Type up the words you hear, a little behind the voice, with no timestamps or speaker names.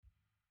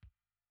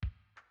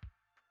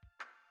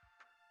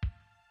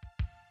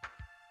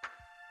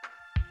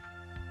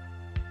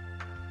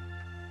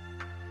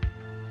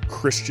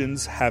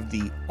Christians have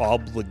the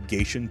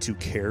obligation to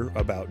care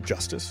about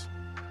justice.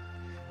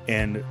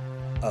 And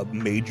a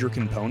major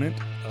component,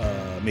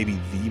 maybe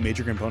the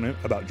major component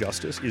about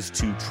justice is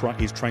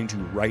trying to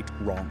right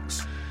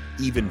wrongs,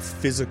 even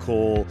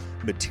physical,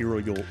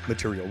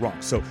 material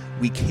wrongs. So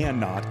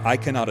I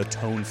cannot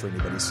atone for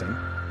anybody's sin.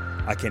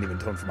 I can't even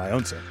atone for my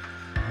own sin.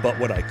 But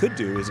what I could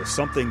do is, if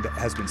something that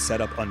has been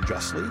set up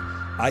unjustly,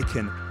 I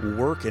can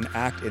work and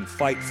act and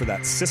fight for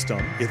that system,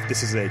 if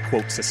this is a,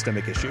 quote,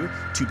 systemic issue,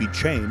 to be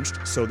changed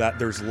so that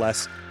there's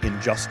less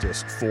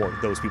injustice for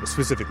those people,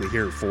 specifically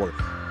here for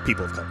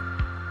people of color.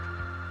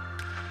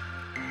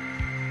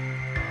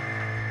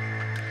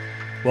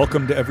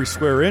 Welcome to Every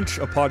Square Inch,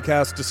 a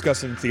podcast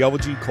discussing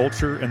theology,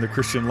 culture, and the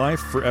Christian life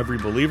for every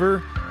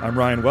believer. I'm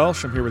Ryan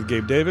Welsh. I'm here with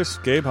Gabe Davis.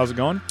 Gabe, how's it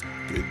going?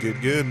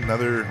 Good.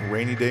 Another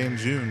rainy day in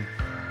June.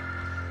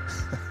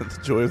 The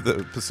joy of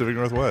the Pacific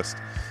Northwest.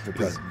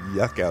 It's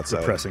yuck outside.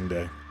 Depressing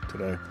day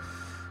today.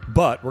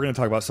 But we're going to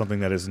talk about something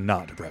that is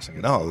not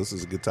depressing. No, this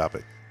is a good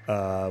topic.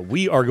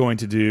 We are going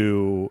to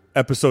do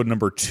episode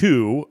number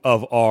 2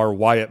 of our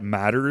Why It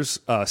Matters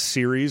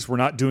series. We're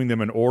not doing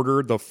them in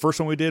order. The first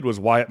one we did was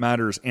Why It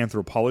Matters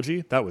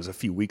Anthropology. That was a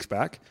few weeks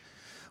back.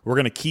 We're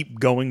going to keep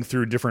going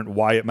through different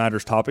Why It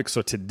Matters topics.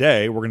 So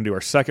today we're going to do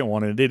our second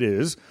one, and it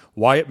is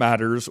Why It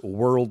Matters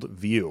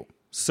Worldview.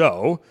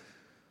 So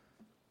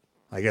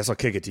I guess I'll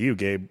kick it to you,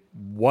 Gabe.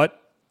 What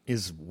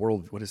is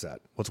that?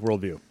 What's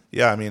worldview?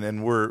 Yeah, I mean, and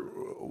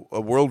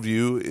a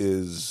worldview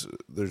is,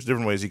 there's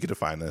different ways you could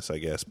define this, I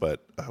guess,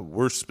 but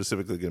we're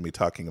specifically going to be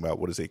talking about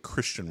what is a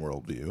Christian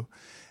worldview.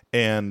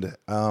 And,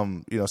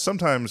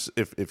 sometimes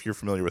if you're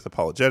familiar with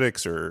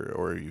apologetics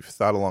or you've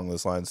thought along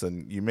those lines,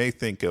 then you may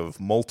think of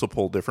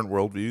multiple different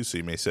worldviews. So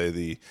you may say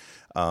the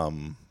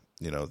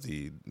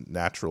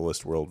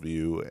naturalist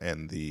worldview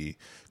and the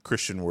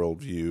Christian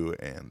worldview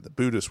and the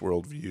Buddhist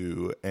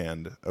worldview.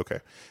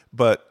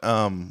 But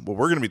what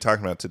we're going to be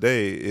talking about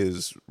today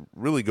is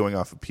really going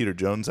off of Peter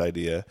Jones'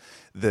 idea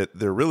that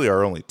there really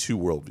are only two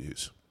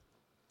worldviews.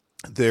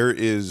 There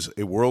is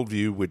a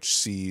worldview which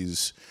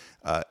sees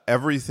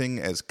everything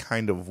as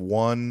kind of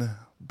one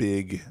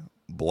big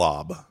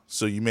blob.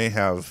 So you may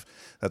have,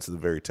 that's a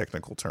very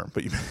technical term,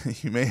 but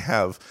you may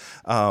have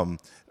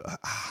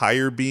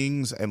higher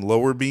beings and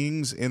lower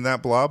beings in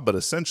that blob, but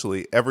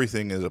essentially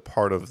everything is a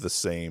part of the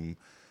same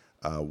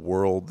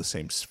world, the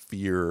same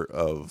sphere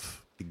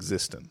of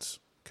existence.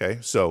 Okay,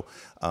 so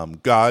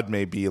God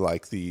may be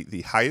like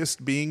the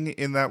highest being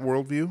in that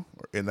worldview,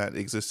 or in that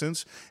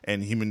existence,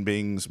 and human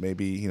beings may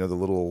be, the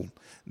little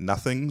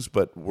nothings,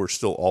 but we're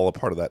still all a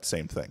part of that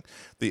same thing.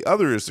 The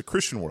other is the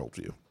Christian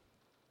worldview,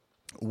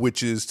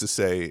 which is to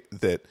say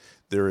that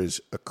there is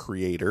a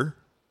creator,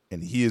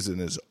 and he is in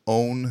his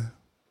own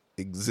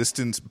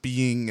existence,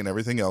 being, and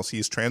everything else. He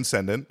is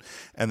transcendent,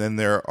 and then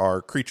there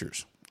are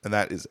creatures, and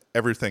that is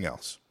everything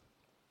else.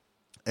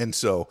 And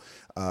so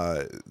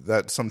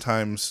that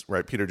sometimes,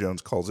 right, Peter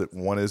Jones calls it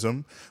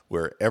oneism,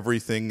 where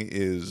everything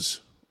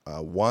is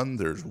one.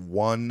 There's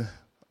one.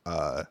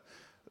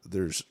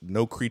 There's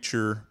no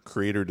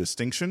creator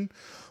distinction,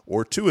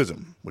 or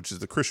twoism, which is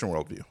the Christian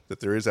worldview, that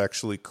there is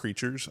actually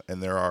creatures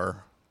and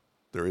there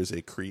is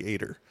a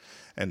creator.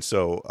 And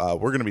so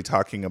we're going to be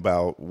talking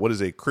about what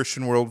is a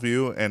Christian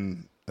worldview,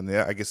 and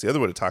I guess the other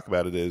way to talk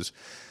about it is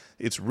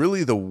it's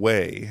really the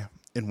way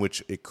in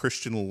which a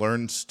Christian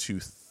learns to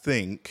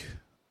think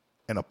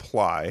and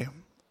apply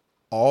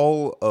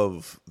all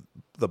of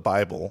the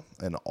Bible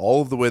and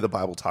all of the way the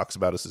Bible talks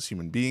about us as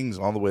human beings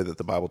and all the way that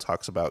the Bible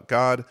talks about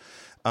God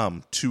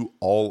to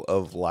all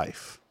of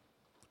life.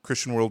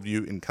 Christian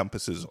worldview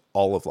encompasses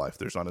all of life.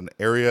 There's not an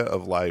area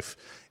of life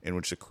in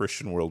which the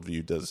Christian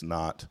worldview does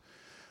not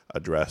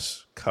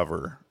address,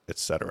 cover,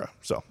 etc.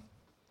 So,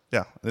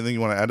 yeah, anything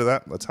you want to add to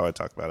that? That's how I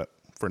talk about it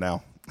for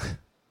now.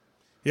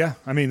 Yeah,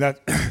 I mean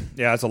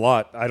that's a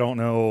lot. I don't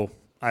know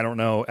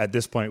at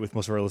this point with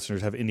most of our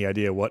listeners have any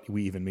idea what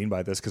we even mean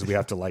by this, because we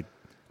have to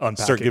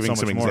unpack Start it giving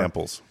so much some more.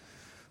 Examples.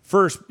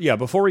 First,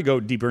 before we go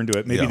deeper into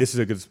it, maybe this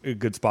is a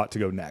good spot to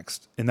go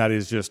next, and that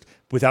is just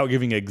without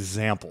giving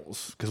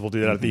examples, because we'll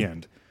do that at the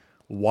end.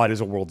 Why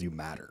does a worldview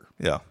matter?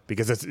 Yeah,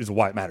 because that's is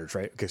why it matters,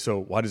 right? Okay, so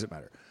why does it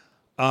matter?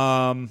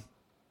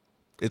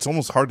 It's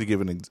almost hard to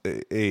give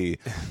a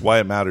why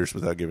it matters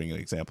without giving an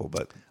example,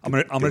 but I'm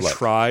gonna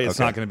try. It's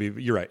not gonna be.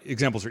 You're right.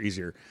 Examples are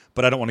easier,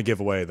 but I don't want to give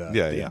away the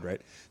end,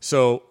 right?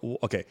 So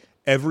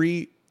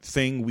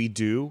everything we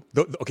do.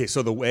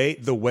 So the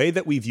way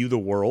that we view the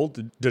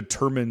world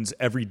determines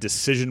every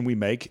decision we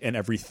make and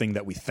everything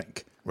that we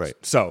think. Right.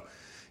 So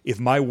if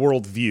my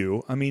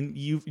worldview, I mean,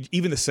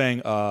 even the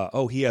saying,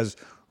 he has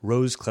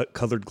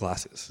rose-colored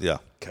glasses. Yeah.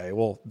 Okay.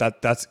 Well,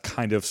 that's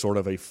kind of sort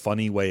of a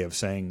funny way of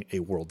saying a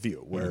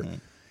worldview, where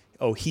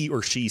he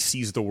or she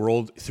sees the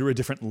world through a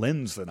different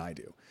lens than I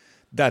do.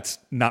 That's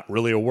not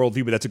really a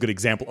worldview, but that's a good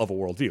example of a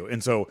worldview.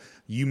 And so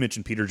you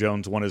mentioned Peter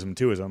Jones, oneism,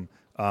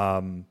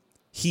 twoism.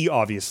 He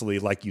obviously,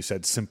 like you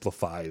said,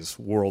 simplifies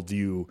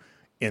worldview,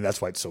 and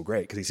that's why it's so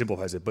great, because he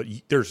simplifies it. But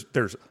there's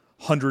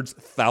hundreds,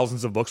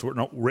 thousands of books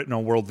written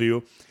on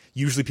worldview.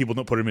 Usually people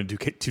don't put him into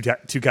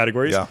two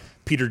categories. Yeah.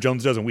 Peter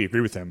Jones does, and we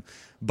agree with him.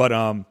 But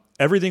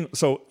everything.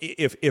 So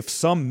if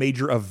some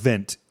major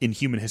event in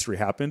human history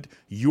happened,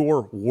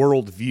 your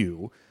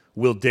worldview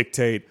will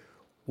dictate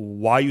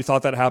why you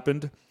thought that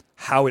happened,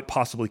 how it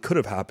possibly could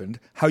have happened,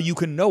 how you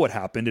can know it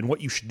happened, and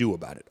what you should do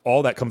about it.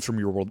 All that comes from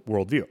your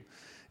worldview.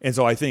 And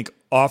so I think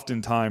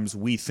oftentimes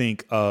we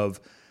think of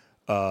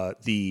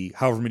the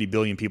however many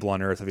billion people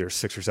on Earth, I think there's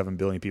 6 or 7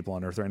 billion people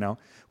on Earth right now.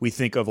 We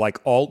think of like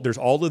there's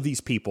all of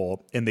these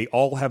people, and they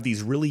all have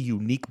these really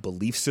unique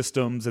belief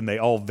systems, and they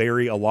all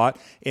vary a lot.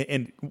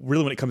 And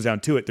really, when it comes down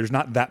to it, there's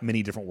not that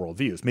many different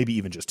worldviews, maybe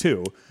even just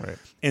 2. Right.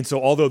 And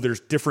so, although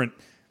there's different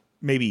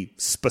maybe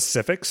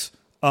specifics,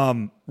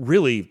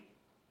 really,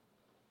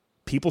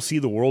 people see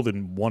the world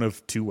in one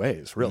of 2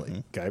 ways,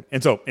 really. Okay.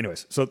 And so,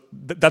 anyways,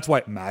 that's why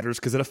it matters,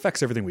 because it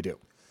affects everything we do.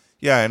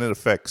 Yeah, and it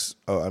affects,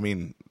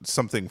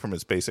 something from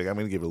its basic. I'm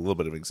going to give a little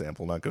bit of an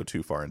example, not go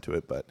too far into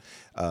it, but,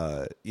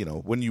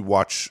 when you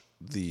watch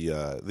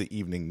the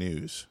evening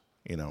news,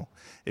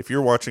 if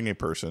you're watching a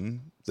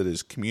person that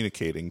is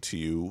communicating to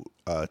you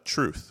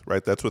truth,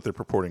 right? That's what they're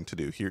purporting to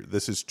do here.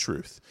 This is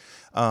truth.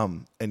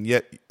 And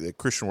yet the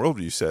Christian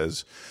worldview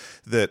says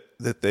that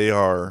they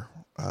are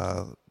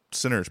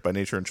sinners by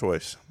nature and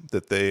choice,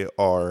 that they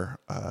are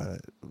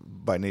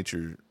by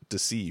nature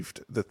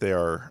deceived, that they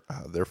are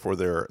therefore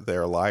they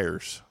are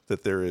liars,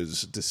 that there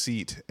is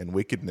deceit and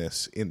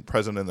wickedness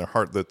present in their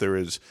heart, that there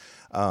is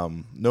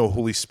no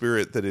Holy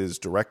Spirit that is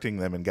directing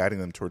them and guiding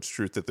them towards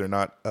truth, that they're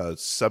not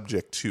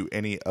subject to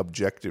any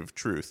objective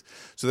truth.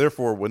 So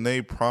therefore, when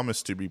they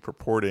promise to be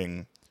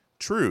purporting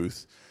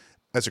truth,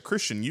 as a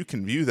Christian, you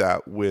can view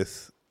that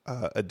with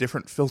a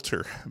different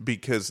filter,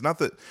 because not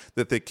that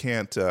they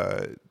can't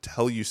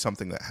tell you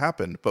something that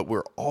happened, but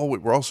we're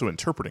also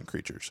interpreting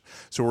creatures.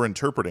 So we're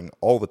interpreting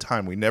all the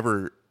time.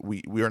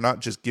 We are not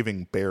just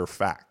giving bare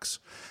facts.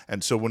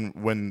 And so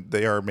when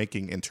they are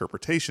making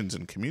interpretations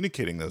and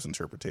communicating those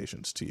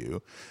interpretations to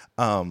you,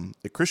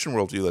 the Christian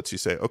worldview lets you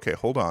say, okay,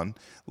 hold on,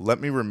 let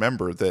me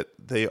remember that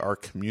they are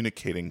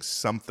communicating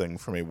something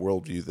from a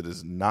worldview that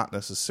is not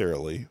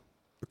necessarily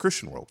a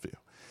Christian worldview.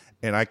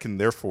 And I can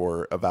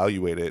therefore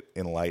evaluate it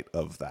in light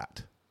of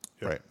that.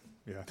 Yeah. Right.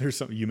 Yeah. There's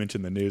something you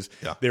mentioned in the news.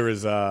 Yeah. There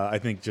was, I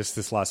think just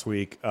this last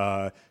week,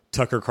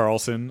 Tucker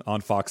Carlson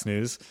on Fox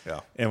News. Yeah.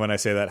 And when I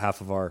say that,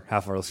 half of our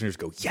listeners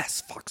go,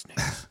 yes, Fox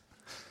News.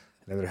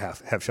 And the other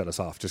half have shut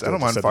us off. I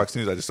don't mind Fox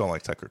News. I just don't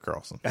like Tucker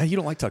Carlson. You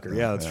don't like Tucker.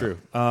 Yeah, that's true.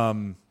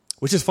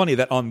 Which is funny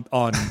that on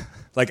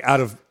like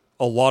out of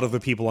a lot of the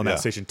people on that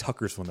station,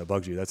 Tucker's one that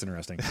bugs you. That's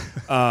interesting.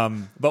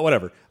 But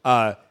whatever.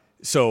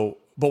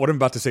 But what I'm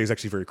about to say is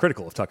actually very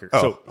critical of Tucker.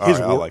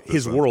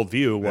 His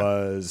worldview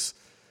was,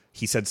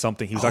 he said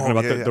something, he was talking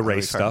about the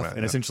race stuff,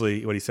 and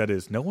essentially what he said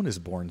is, no one is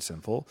born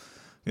sinful.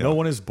 Yeah. No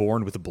one is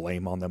born with the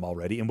blame on them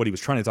already. And what he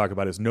was trying to talk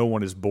about is no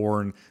one is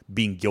born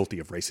being guilty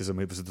of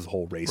racism. It was this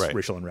whole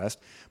racial unrest.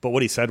 But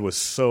what he said was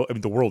the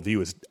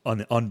worldview is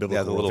an unbiblical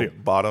Yeah, the little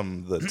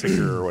bottom, the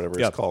ticker or whatever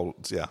it's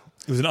called. Yeah.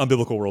 It was an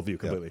unbiblical worldview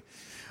completely.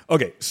 Yeah.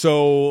 Okay,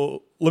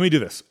 so let me do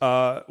this.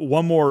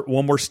 One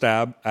more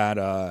stab at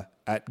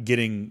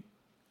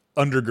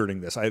undergirding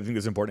this. I think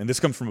it's important. And this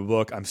comes from a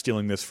book. I'm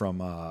stealing this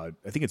from, I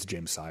think it's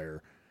James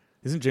Sire.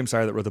 Isn't it James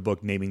Sire that wrote the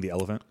book Naming the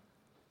Elephant?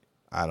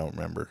 I don't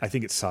remember. I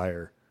think it's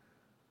Sire.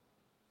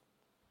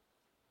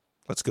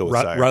 Let's go with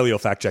Sire. Riley will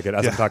fact check it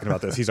as I'm talking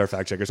about this. He's our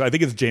fact checker. So I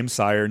think it's James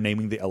Sire,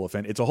 Naming the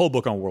Elephant. It's a whole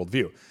book on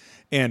worldview.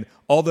 And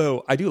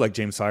although I do like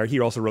James Sire,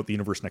 he also wrote The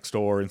Universe Next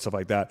Door and stuff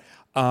like that.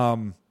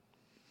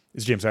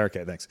 It's James Sire.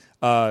 Okay, thanks.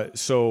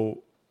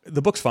 So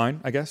the book's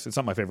fine, I guess. It's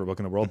not my favorite book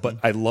in the world, but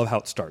I love how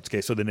it starts. Okay,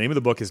 so the name of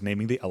the book is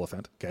Naming the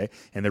Elephant. Okay,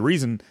 and the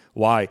reason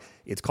why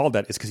it's called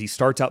that is because he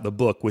starts out the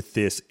book with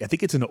this. I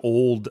think it's an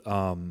old,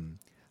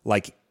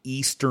 like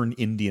Eastern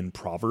Indian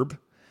proverb,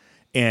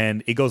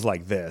 and it goes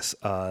like this: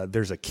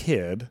 there's a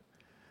kid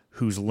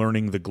who's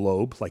learning the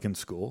globe, like in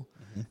school,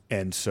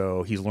 and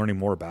so he's learning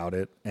more about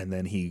it, and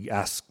then he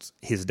asks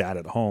his dad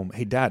at home,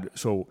 "Hey, Dad,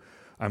 so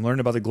I'm learning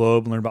about the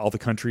globe, learning about all the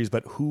countries,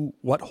 but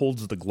what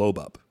holds the globe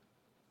up?"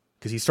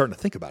 Because he's starting to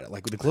think about it.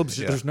 Like the globe's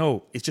just,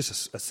 it's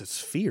just a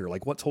sphere.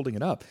 Like what's holding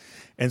it up?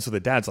 And so the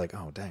dad's like,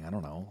 oh, dang, I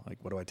don't know. Like,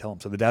 what do I tell him?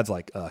 So the dad's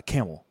like,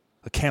 camel.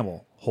 A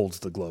camel holds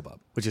the globe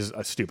up, which is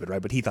stupid,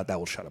 right? But he thought that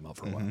will shut him up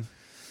for a while.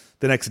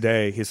 The next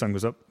day, his son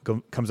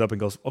comes up and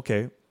goes,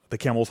 okay, the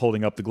camel's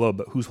holding up the globe,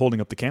 but who's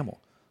holding up the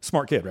camel?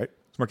 Smart kid, right?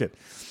 Smart kid.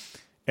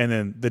 And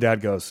then the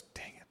dad goes,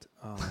 dang it,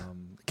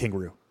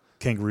 kangaroo.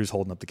 Kangaroo's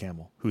holding up the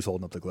camel. Who's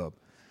holding up the globe?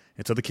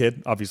 And so the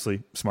kid,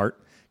 obviously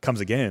smart, comes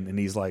again, and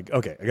he's like,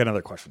 okay, I got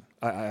another question.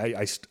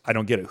 I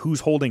don't get it. Who's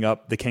holding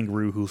up the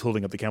kangaroo? Who's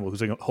holding up the camel?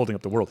 Who's holding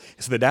up the world?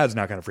 So the dad's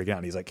not going to freak out.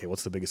 And he's like, okay,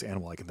 what's the biggest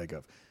animal I can think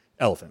of?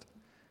 Elephant.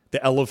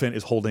 The elephant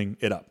is holding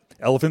it up.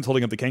 Elephant's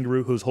holding up the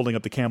kangaroo. Who's holding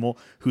up the camel?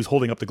 Who's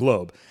holding up the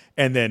globe?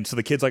 And then, so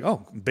the kid's like,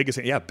 oh, biggest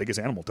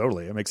animal,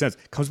 totally. It makes sense.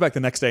 Comes back the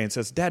next day and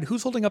says, Dad,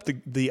 who's holding up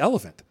the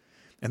elephant?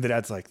 And the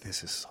dad's like,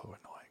 this is so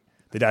annoying.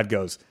 The dad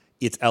goes,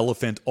 it's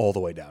elephant all the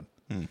way down.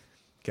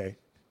 Okay,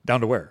 down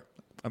to where?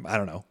 I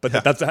don't know, but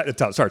that's how it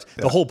starts.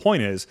 Yeah. The whole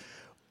point is,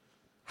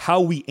 how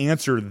we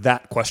answer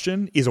that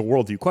question is a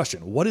worldview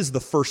question. What is the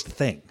first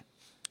thing?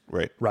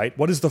 Right.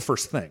 What is the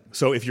first thing?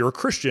 So if you're a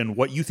Christian,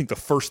 what you think the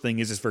first thing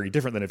is very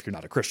different than if you're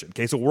not a Christian.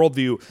 Okay, so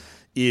worldview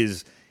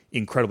is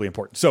incredibly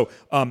important. So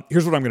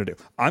here's what I'm going to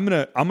do. I'm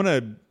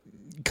gonna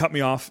cut me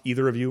off,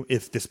 either of you,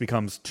 if this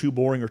becomes too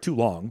boring or too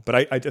long. But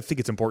I think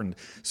it's important.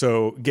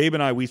 So Gabe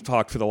and I, we've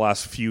talked for the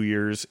last few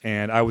years,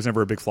 and I was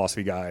never a big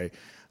philosophy guy.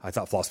 I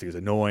thought philosophy was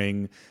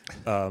annoying.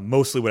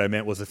 Mostly what I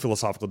meant was the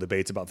philosophical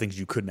debates about things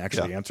you couldn't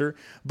actually answer.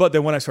 But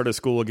then when I started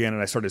school again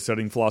and I started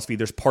studying philosophy,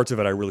 there's parts of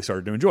it I really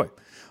started to enjoy.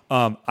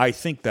 I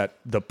think that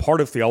the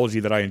part of theology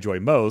that I enjoy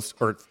most,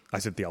 or I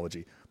said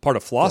theology, part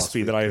of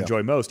philosophy that I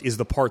enjoy most is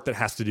the part that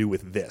has to do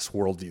with this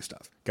worldview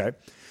stuff. Okay,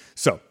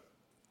 so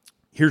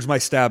here's my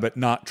stab at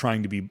not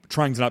trying to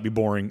not be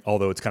boring,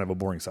 although it's kind of a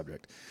boring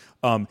subject.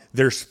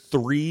 There's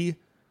 3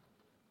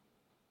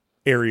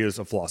 areas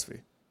of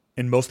philosophy.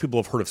 And most people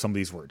have heard of some of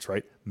these words,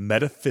 right?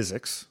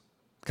 Metaphysics,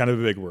 kind of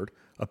a big word.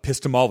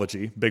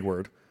 Epistemology, big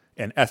word.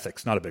 And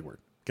ethics, not a big word,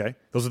 okay?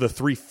 Those are the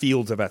 3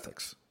 fields of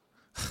ethics.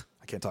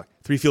 I can't talk.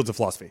 3 fields of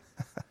philosophy,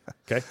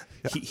 okay?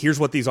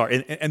 Here's what these are.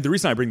 And the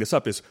reason I bring this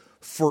up is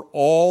for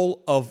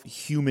all of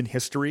human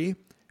history,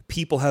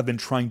 people have been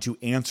trying to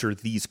answer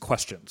these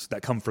questions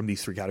that come from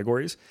these 3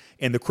 categories.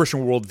 And the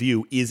Christian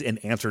worldview is an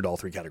answer to all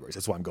 3 categories.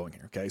 That's why I'm going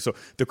here, okay? So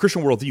the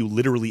Christian worldview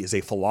literally is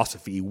a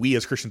philosophy. We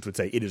as Christians would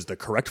say it is the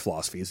correct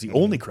philosophy. It's the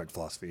only correct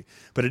philosophy.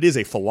 But it is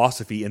a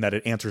philosophy in that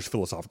it answers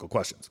philosophical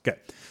questions. Okay,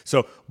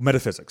 so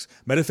metaphysics.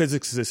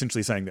 Metaphysics is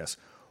essentially saying this.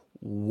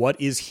 What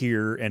is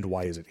here and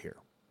why is it here?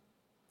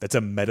 That's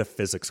a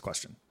metaphysics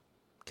question.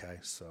 Okay,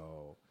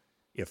 so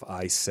if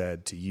I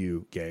said to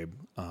you, Gabe,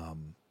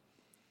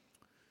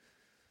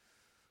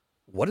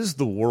 what is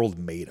the world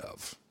made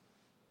of?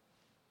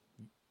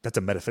 That's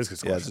a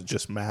metaphysics question. Yeah, is it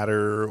just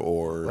matter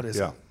or... What is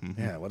it?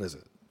 Mm-hmm. Yeah, what is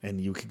it? And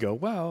you could go,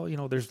 well,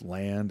 there's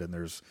land and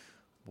there's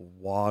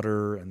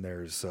water and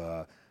there's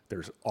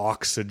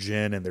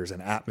oxygen and there's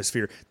an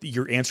atmosphere.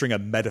 You're answering a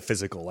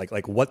metaphysical,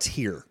 like what's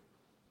here?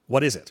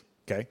 What is it?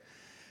 Okay.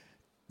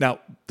 Now,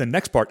 the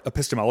next part,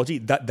 epistemology,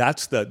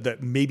 that's the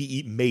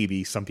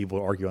maybe some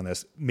people argue on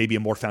this, maybe a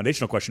more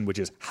foundational question, which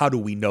is how do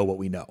we know what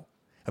we know?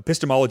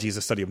 Epistemology is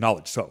a study of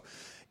knowledge. So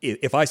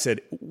if I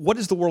said, what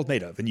is the world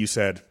made of? And you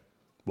said,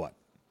 what?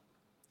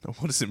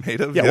 What is it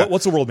made of? Yeah.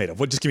 What's the world made of?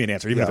 Just give me an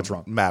answer, even if it's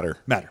wrong. Matter.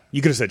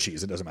 You could have said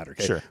cheese. It doesn't matter.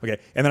 Okay? Sure. Okay.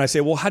 And then I say,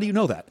 well, how do you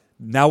know that?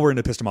 Now we're in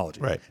epistemology.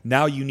 Right.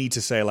 Now you need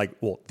to say,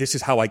 this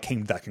is how I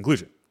came to that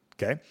conclusion.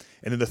 Okay.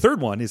 And then the third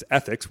one is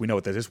ethics. We know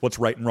what that is. What's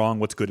right and wrong,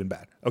 what's good and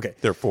bad. Okay.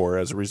 Therefore,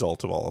 as a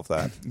result of all of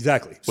that.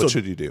 Exactly. What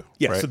should you do?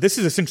 Yeah. Right? So this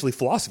is essentially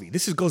philosophy.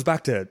 This goes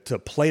back to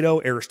Plato,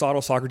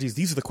 Aristotle, Socrates.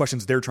 These are the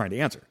questions they're trying to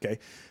answer. Okay.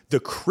 The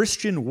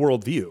Christian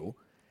worldview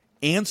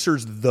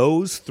answers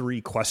those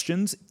 3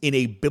 questions in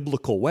a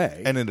biblical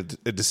way. And in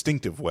a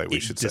distinctive way, we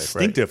should say.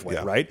 Distinctive way,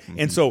 right? Mm-hmm.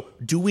 And so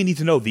do we need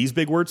to know these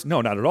big words? No,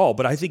 not at all.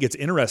 But I think it's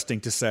interesting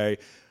to say,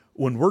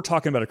 when we're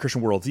talking about a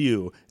Christian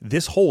worldview,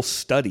 this whole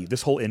study,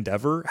 this whole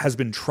endeavor has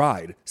been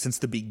tried since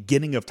the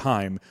beginning of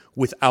time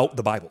without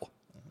the Bible.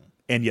 Mm-hmm.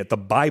 And yet the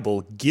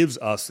Bible gives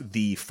us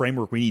the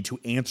framework we need to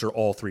answer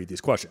all 3 of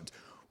these questions.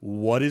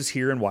 What is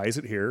here and why is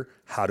it here?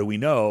 How do we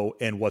know?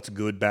 And what's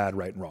good, bad,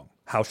 right, and wrong?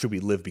 How should we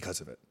live because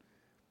of it?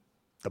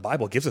 The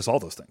Bible gives us all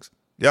those things.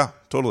 Yeah,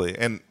 totally.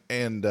 And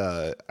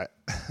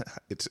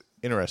it's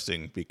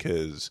interesting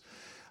because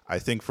I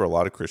think for a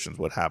lot of Christians,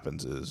 what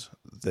happens is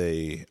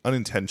they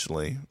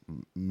unintentionally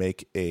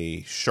make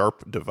a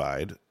sharp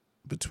divide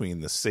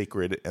between the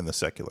sacred and the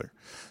secular.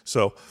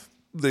 So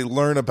they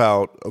learn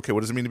about, okay,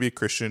 what does it mean to be a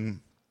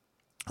Christian?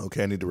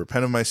 Okay, I need to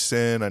repent of my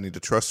sin. I need to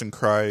trust in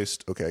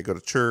Christ. Okay, I go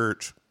to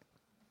church.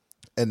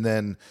 And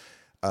then,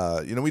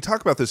 we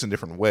talk about this in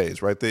different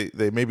ways, right?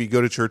 They maybe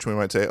go to church and we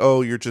might say,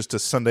 oh, you're just a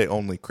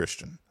Sunday-only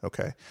Christian.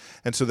 Okay.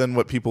 And so then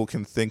what people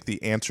can think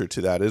the answer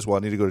to that is, well, I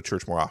need to go to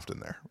church more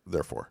often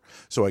therefore.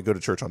 So I go to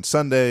church on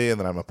Sunday, and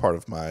then I'm a part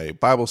of my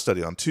Bible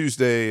study on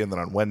Tuesday, and then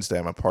on Wednesday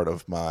I'm a part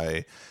of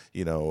my,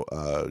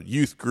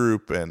 youth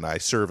group, and I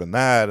serve in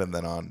that, and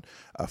then on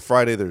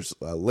Friday there's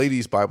a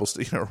ladies' Bible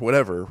study, or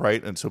whatever,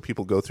 right? And so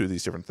people go through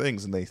these different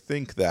things, and they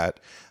think that,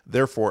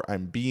 therefore,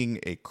 I'm being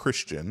a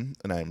Christian,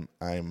 and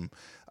I'm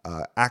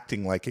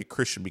acting like a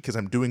Christian because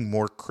I'm doing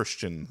more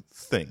Christian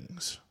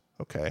things.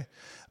 Okay,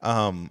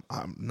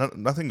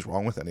 nothing's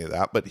wrong with any of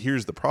that, but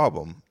here's the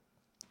problem: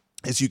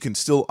 is you can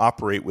still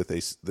operate with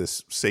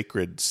this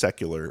sacred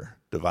secular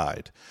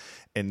divide,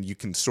 and you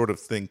can sort of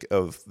think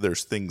of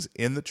there's things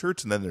in the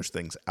church and then there's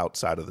things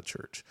outside of the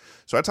church.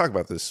 So I talk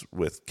about this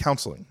with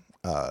counseling,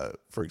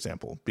 for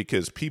example,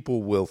 because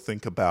people will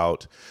think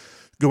about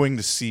going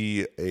to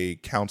see a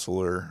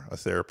counselor, a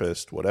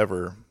therapist,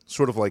 whatever,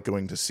 sort of like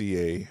going to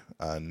see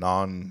a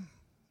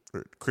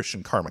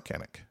non-Christian car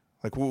mechanic.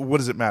 Like, what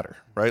does it matter,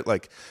 right?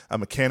 Like, a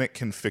mechanic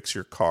can fix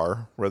your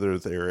car, whether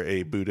they're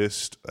a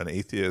Buddhist, an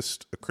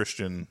atheist, a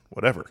Christian,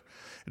 whatever.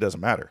 It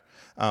doesn't matter.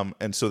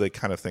 And so they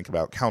kind of think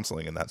about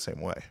counseling in that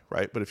same way,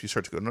 right? But if you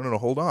start to go, no,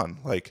 hold on.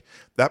 Like,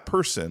 that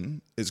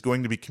person is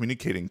going to be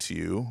communicating to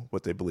you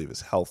what they believe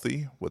is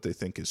healthy, what they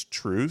think is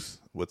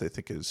truth, what they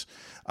think is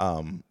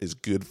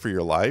good for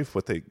your life,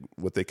 what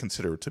they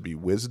consider to be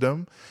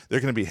wisdom. They're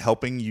going to be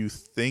helping you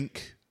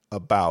think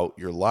about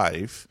your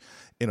life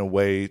in a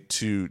way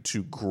to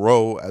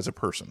grow as a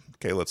person,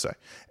 okay, let's say.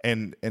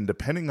 And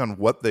depending on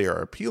what they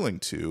are appealing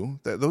to,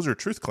 those are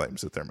truth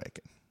claims that they're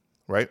making,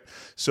 right?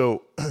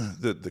 So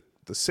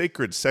the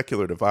sacred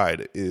secular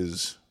divide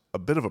is a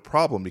bit of a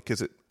problem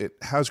because it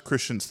has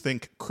Christians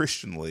think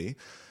Christianly,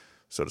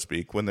 so to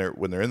speak, when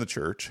they're in the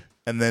church,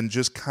 and then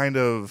just kind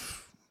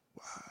of,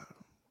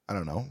 I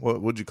don't know,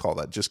 what would you call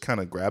that? Just kind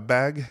of grab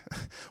bag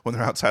when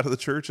they're outside of the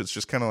church. It's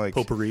just kind of like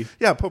Potpourri.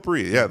 Yeah,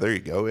 potpourri. Yeah, there you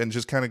go. And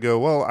just kind of go,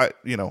 well,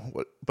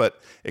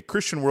 but a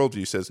Christian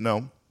worldview says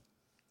no.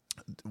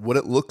 What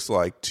it looks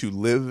like to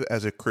live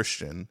as a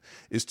Christian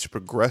is to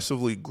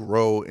progressively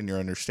grow in your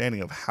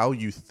understanding of how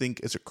you think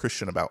as a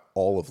Christian about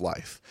all of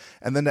life,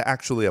 and then to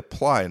actually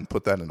apply and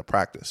put that into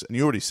practice. And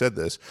you already said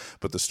this,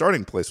 but the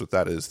starting place with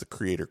that is the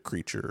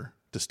creator-creature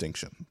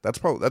distinction. That's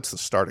the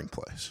starting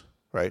place,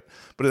 right?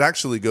 But it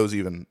actually goes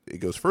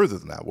further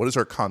than that. What is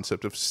our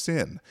concept of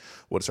sin?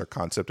 What is our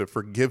concept of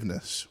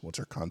forgiveness? What's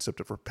our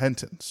concept of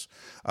repentance?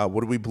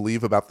 What do we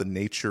believe about the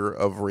nature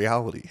of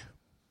reality?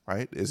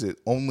 Right? Is it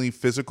only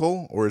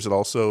physical or is it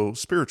also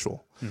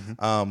spiritual?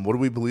 Mm-hmm. What do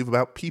we believe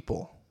about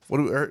people?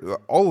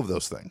 All of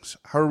those things.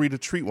 How are we to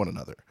treat one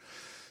another?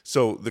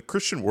 So the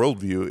Christian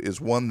worldview is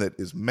one that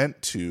is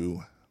meant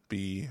to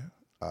be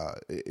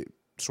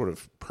sort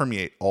of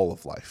permeate all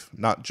of life,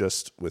 not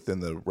just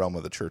within the realm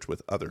of the church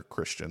with other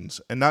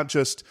Christians, and not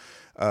just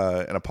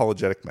an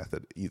apologetic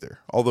method either,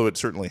 although it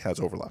certainly has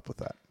overlap with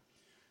that.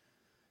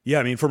 Yeah,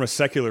 I mean, from a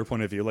secular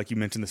point of view, like you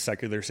mentioned, the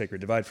secular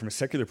sacred divide. From a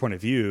secular point of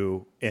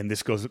view, and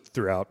this goes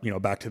throughout,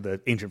 back to the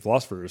ancient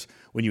philosophers.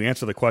 When you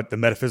answer the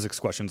metaphysics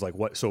questions, like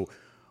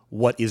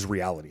what is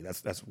reality?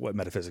 That's what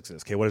metaphysics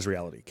is. Okay, what is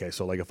reality? Okay,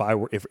 so like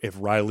if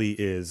Riley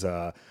is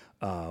an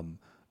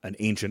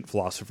ancient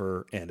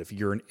philosopher, and if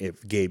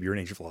Gabe, you're an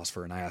ancient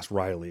philosopher, and I asked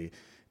Riley,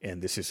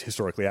 and this is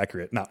historically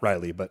accurate, not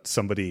Riley, but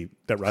somebody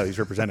that Riley's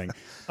representing,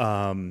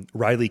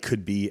 Riley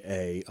could be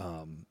a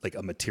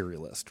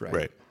materialist, right?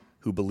 Right.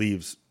 Who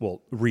believes,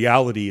 well,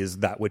 reality is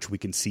that which we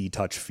can see,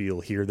 touch,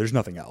 feel, hear. There's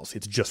nothing else.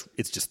 It's just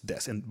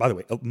this. And by the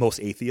way, most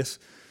atheists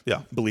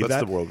believe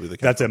that's that. The worldview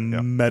that's a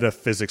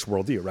metaphysics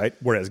worldview, right?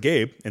 Whereas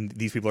Gabe, and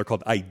these people are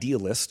called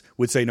idealists,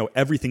 would say, no,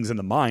 everything's in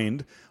the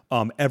mind.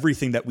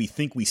 Everything that we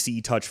think we see,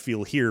 touch,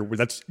 feel, hear,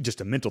 that's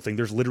just a mental thing.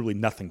 There's literally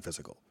nothing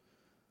physical.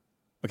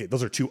 Okay,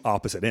 those are two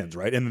opposite ends,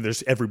 right? And then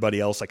there's everybody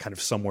else like kind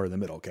of somewhere in the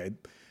middle, okay?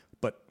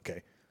 But,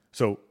 okay,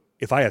 so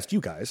if I asked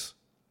you guys,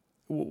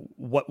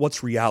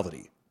 what's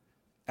reality?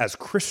 As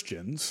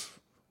Christians,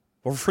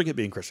 or forget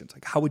being Christians,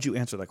 like how would you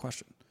answer that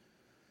question?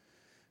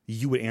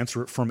 You would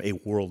answer it from a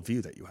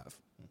worldview that you have.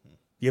 Mm-hmm.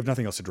 You have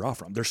nothing else to draw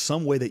from. There's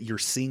some way that you're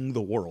seeing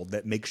the world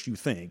that makes you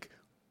think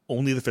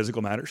only the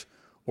physical matters,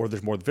 or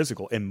there's more than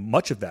physical. And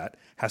much of that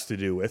has to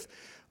do with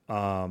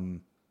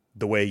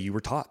the way you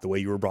were taught, the way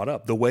you were brought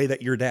up, the way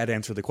that your dad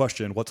answered the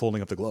question, what's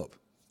holding up the globe?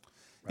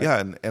 Right?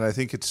 Yeah, and I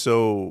think it's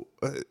so,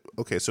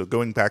 okay, so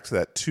going back to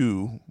that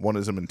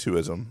oneism and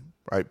twoism,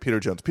 right? Peter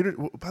Jones. Peter,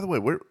 by the way,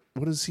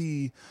 what is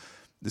he?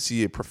 Is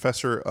he a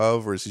professor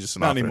of, or is he just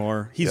an author? Not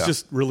anymore. He's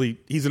just really,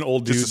 he's an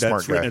old dude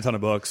that's written a ton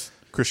of books.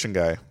 Christian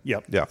guy.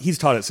 Yep. Yeah. He's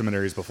taught at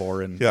seminaries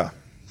before. And yeah.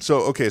 So,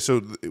 okay. So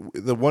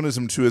the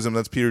oneism, twoism,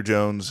 that's Peter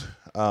Jones.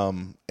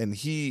 And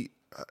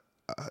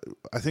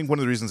I think one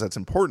of the reasons that's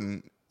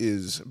important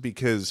is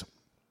because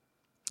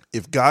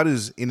if God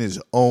is in his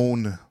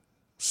own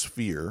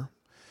sphere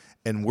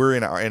and we're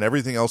in and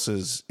everything else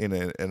is in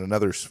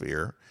another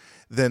sphere,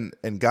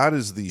 and God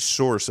is the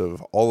source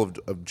of all of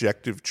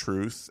objective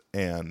truth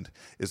and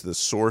is the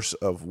source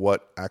of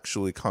what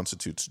actually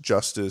constitutes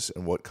justice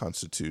and what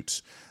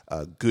constitutes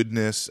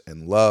goodness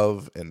and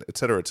love and et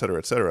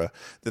cetera,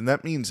 then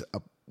that means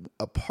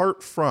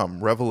apart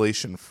from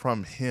revelation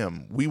from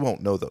him, we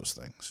won't know those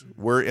things.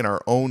 We're in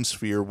our own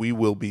sphere. We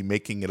will be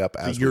making it up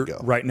as we go.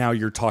 Right now,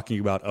 you're talking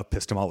about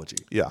epistemology.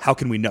 Yeah. How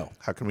can we know?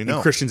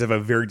 And Christians have a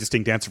very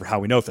distinct answer for how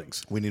we know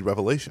things. We need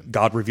revelation.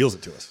 God reveals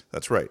it to us.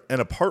 That's right.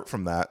 And apart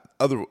from that,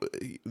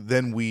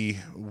 then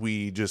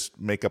we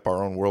just make up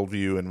our own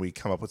worldview and we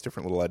come up with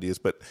different little ideas.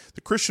 But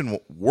the Christian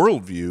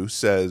worldview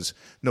says,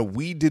 no,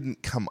 we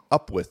didn't come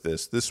up with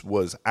this. This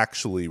was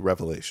actually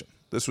revelation.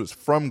 This was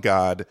from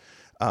God.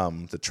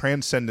 The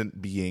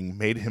transcendent being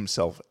made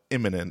himself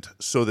immanent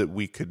so that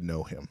we could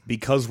know him.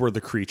 Because we're the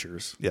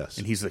creatures, yes,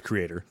 and he's the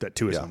creator, that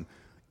twoism,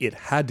 it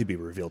had to be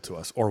revealed to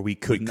us, or we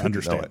couldn't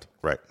understand know it.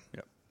 Right.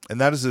 Yeah. And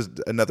that is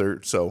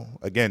another, so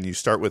again, you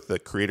start with the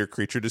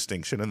creator-creature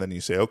distinction, and then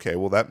you say, okay,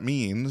 well, that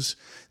means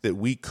that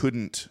we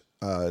couldn't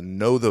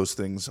know those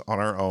things on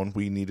our own.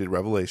 We needed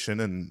revelation,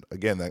 and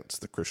again, that's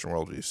the Christian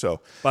worldview.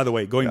 So, by the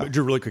way, going just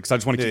really quick, because I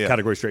just want to keep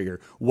categories straight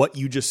here. What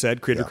you just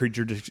said,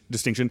 creator-creature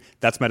distinction,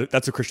 that's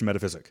a Christian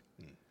metaphysic.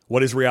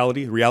 What is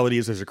reality? Reality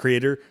is there's a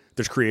creator,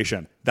 there's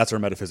creation. That's our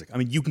metaphysic. I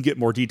mean, you can get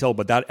more detailed,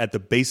 but that at the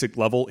basic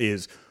level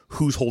is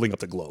who's holding up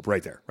the globe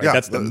right there. Right? Yeah,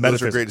 that's the metaphysic.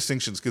 Those are great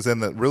distinctions, because then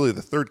really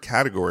the third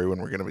category, when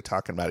we're going to be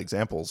talking about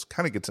examples,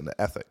 kind of gets into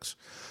ethics,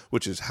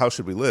 which is how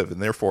should we live,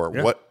 and therefore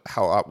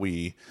how ought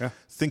we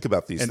think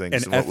about these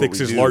things. And ethics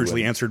is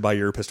largely answered by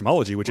your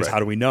epistemology, which is how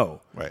do we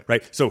know?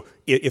 Right. So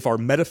if our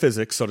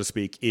metaphysics, so to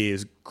speak,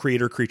 is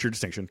creator-creature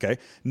distinction, okay,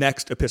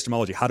 next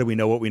epistemology, how do we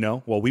know what we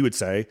know? Well, we would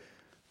say,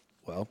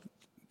 well,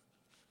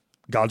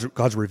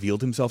 God's revealed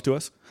himself to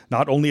us.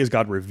 Not only has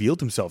God revealed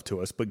himself to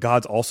us, but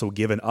God's also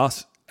given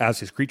us as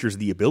his creatures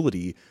the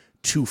ability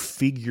to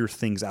figure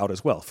things out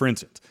as well. For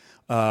instance,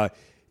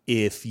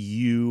 if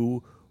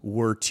you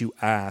were to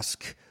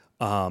ask,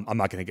 I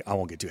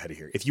won't get too heady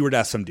here. If you were to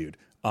ask some dude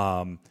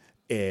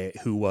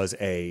who was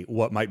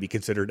what might be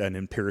considered an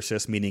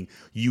empiricist, meaning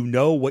you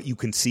know what you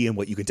can see and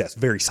what you can test,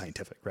 very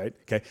scientific, right?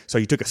 Okay, so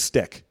you took a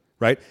stick,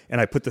 right? And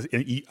I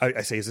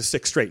say, is the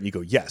stick straight? And you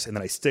go, yes. And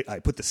then I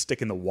put the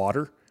stick in the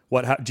water.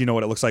 Do you know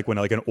what it looks like when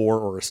like an oar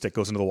or a stick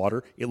goes into the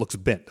water? It looks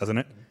bent, doesn't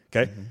it?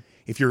 Okay. Mm-hmm.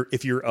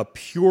 If you're a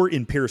pure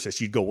empiricist,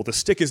 you'd go, well, the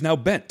stick is now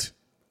bent.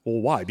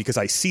 Well, why? Because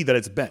I see that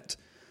it's bent.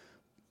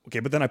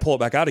 Okay, but then I pull it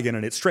back out again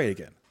and it's straight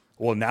again.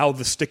 Well, now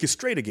the stick is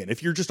straight again.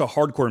 If you're just a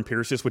hardcore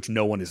empiricist, which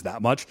no one is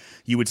that much,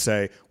 you would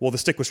say, well, the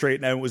stick was straight,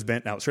 now it was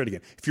bent, now it's straight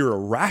again. If you're a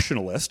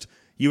rationalist,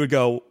 you would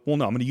go, well,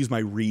 no, I'm going to use my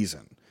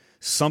reason.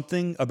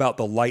 Something about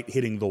the light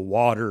hitting the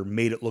water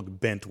made it look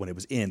bent when it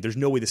was in. There's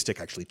no way the stick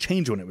actually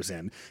changed when it was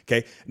in.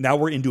 Okay, now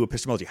we're into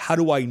epistemology. How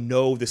do I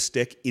know the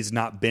stick is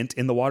not bent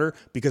in the water?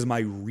 Because my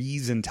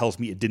reason tells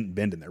me it didn't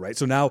bend in there, right?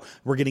 So now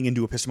we're getting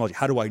into epistemology.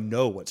 How do I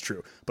know what's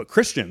true? But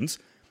Christians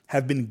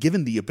have been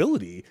given the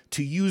ability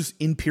to use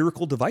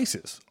empirical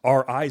devices,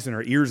 our eyes and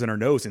our ears and our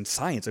nose, and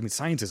science. I mean,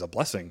 science is a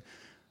blessing,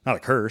 not a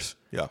curse.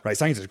 Yeah. Right.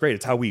 Science is great.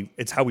 It's how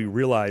we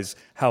realize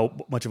how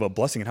much of a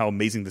blessing and how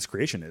amazing this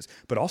creation is.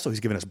 But also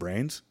he's given us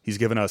brains. He's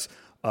given us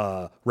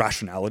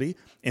rationality.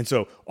 And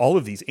so all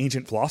of these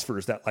ancient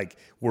philosophers that like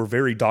were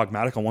very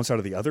dogmatic on one side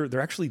or the other,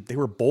 they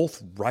were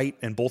both right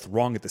and both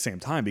wrong at the same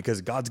time,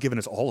 because God's given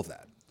us all of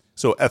that.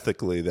 So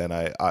ethically, then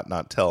I ought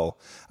not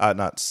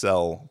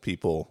sell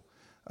people,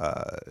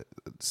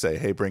 say,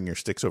 hey, bring your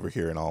sticks over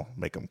here and I'll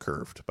make them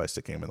curved by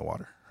sticking them in the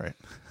water, right?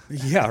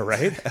 Yeah,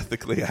 right.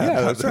 Ethically,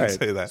 that's right.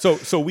 Say that.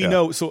 So we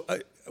know. So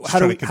how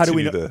do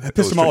we know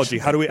epistemology?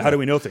 How do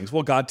we know things?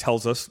 Well, God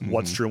tells us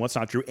what's true and what's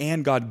not true,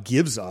 and God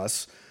gives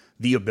us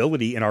the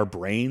ability in our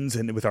brains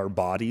and with our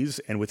bodies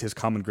and with His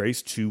common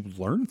grace to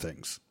learn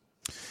things.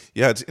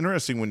 Yeah, it's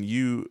interesting when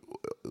you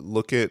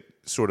look at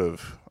sort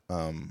of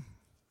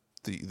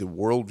the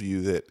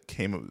worldview that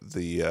came of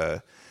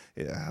the.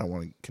 I don't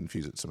want to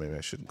confuse it, so maybe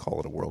I shouldn't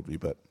call it a worldview,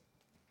 but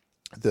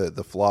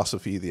the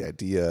philosophy, the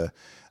idea,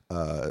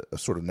 a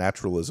sort of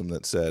naturalism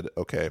that said,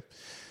 okay,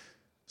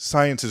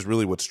 science is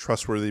really what's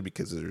trustworthy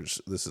because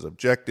this is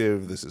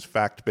objective, this is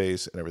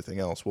fact-based, and everything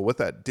else. Well, what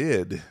that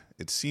did,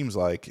 it seems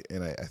like,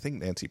 and I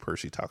think Nancy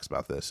Percy talks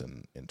about this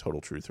in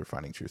Total Truth or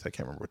Finding Truth, I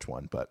can't remember which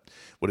one, but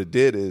what it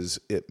did is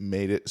it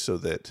made it so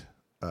that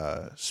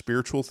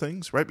spiritual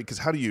things, right? Because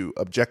how do you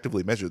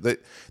objectively measure?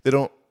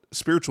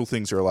 Spiritual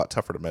things are a lot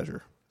tougher to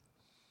measure.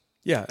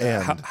 Yeah,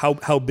 and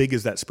how big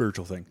is that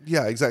spiritual thing?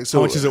 Yeah, exactly. So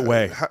how much does it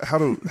weigh? How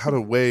to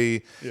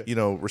weigh,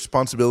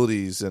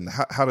 responsibilities and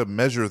how to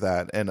measure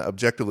that, and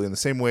objectively in the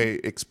same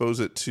way expose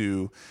it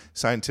to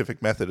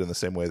scientific method in the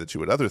same way that you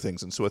would other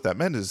things. And so what that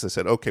meant is they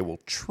said, okay, well,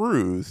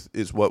 truth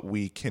is what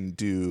we can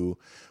do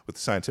with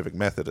the scientific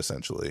method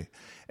essentially,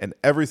 and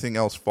everything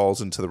else falls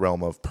into the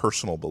realm of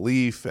personal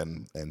belief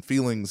and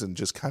feelings, and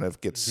just kind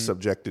of gets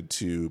subjected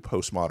to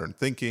postmodern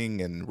thinking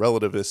and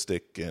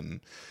relativistic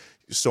and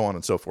so on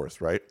and so forth,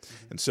 right?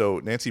 And so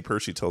Nancy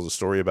Percy tells a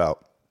story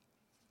about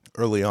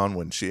early on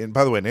when and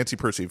by the way, Nancy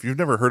Percy, if you've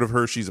never heard of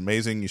her, she's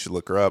amazing. You should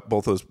look her up.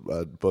 Both those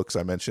books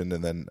I mentioned,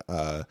 and then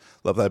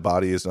Love Thy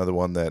Body is another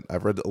one that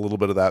I've read a little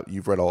bit of that.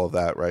 You've read all of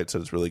that, right? So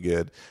it's really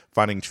good.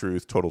 Finding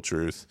Truth, Total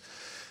Truth,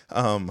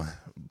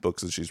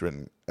 books that she's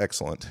written,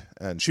 excellent.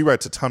 And she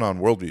writes a ton on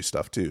worldview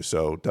stuff too,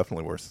 so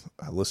definitely worth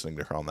listening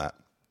to her on that.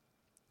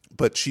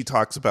 But she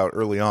talks about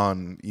early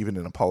on, even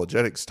in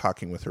apologetics,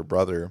 talking with her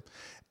brother,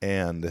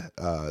 and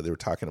they were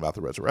talking about the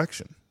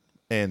resurrection,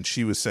 and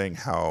she was saying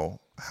how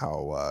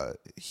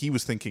he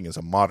was thinking as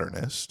a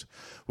modernist,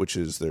 which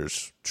is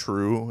there's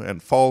true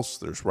and false,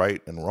 there's right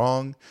and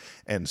wrong,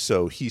 and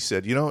so he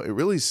said, it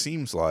really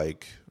seems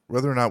like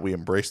whether or not we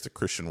embrace the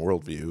Christian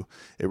worldview,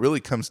 it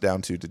really comes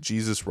down to did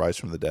Jesus rise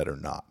from the dead or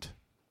not,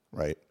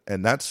 right?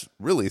 And that's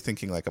really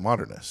thinking like a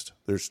modernist.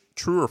 There's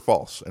true or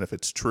false, and if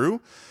it's true,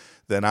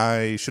 then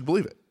I should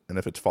believe it, and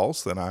if it's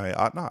false, then I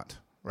ought not,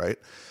 right?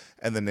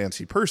 And then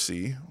Nancy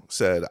Percy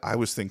said, I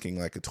was thinking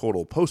like a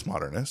total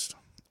postmodernist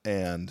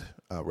and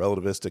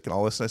relativistic and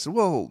all this. And I said,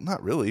 well,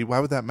 not really.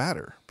 Why would that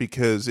matter?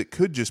 Because it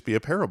could just be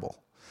a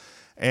parable.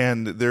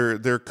 And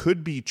there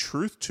could be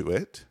truth to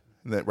it.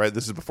 That, right,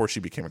 this is before she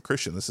became a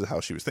Christian. This is how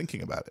she was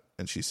thinking about it.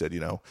 And she said,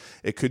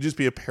 it could just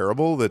be a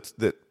parable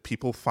that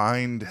people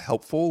find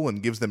helpful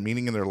and gives them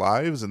meaning in their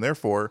lives, and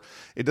therefore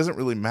it doesn't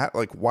really matter.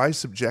 Like, why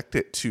subject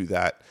it to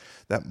that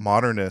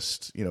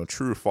modernist,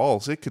 true or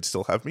false? It could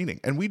still have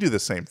meaning. And we do the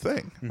same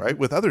thing, right,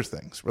 with other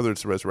things, whether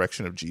it's the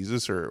resurrection of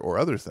Jesus or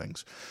other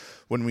things.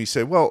 When we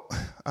say, well,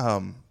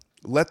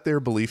 let their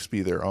beliefs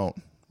be their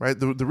own. Right.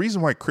 The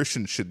reason why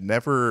Christians should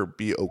never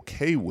be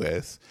okay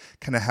with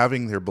kind of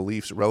having their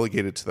beliefs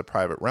relegated to the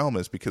private realm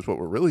is because what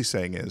we're really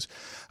saying is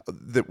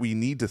that we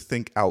need to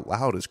think out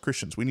loud as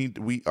Christians.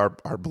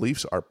 Our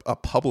beliefs are a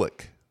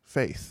public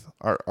faith.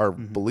 Our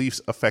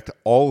beliefs affect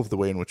all of the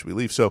way in which we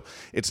live. So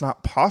it's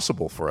not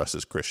possible for us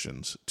as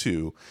Christians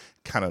to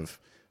kind of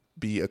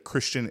be a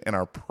Christian in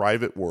our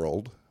private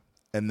world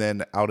and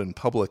then out in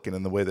public and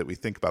in the way that we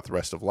think about the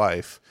rest of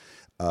life.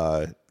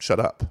 Shut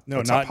up. No,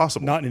 it's not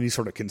possible. Not in any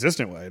sort of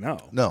consistent way.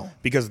 No.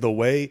 Because the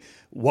way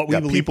we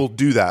believe, people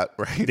do that,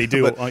 right? They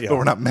do, but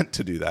we're not meant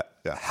to do that.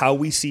 Yeah. How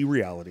we see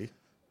reality,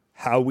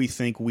 how we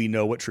think we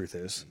know what truth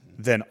is,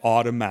 then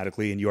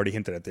automatically, and you already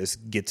hinted at this,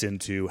 gets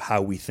into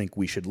how we think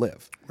we should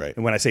live. Right.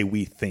 And when I say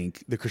we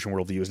think, the Christian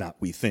worldview is not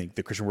we think.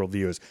 The Christian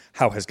worldview is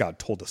how has God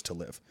told us to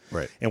live.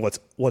 Right. And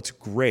what's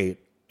great,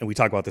 and we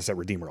talk about this at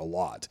Redeemer a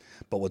lot,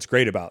 but what's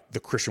great about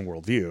the Christian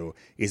worldview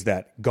is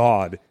that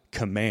God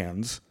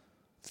commands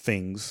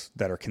things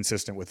that are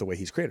consistent with the way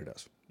he's created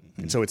us.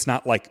 Mm-hmm. And so it's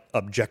not like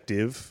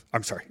objective.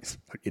 I'm sorry,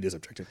 it is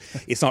objective.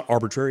 It's not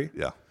arbitrary.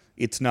 Yeah.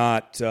 It's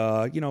not,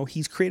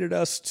 he's created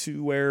us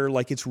to where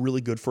like it's really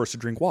good for us to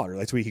drink water.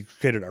 That's why he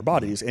created our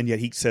bodies. And yet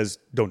he says,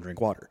 don't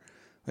drink water.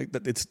 Like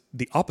that, it's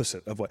the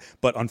opposite of what,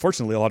 but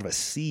unfortunately a lot of us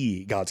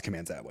see God's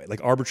commands that way.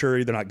 Like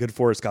arbitrary, they're not good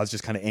for us. God's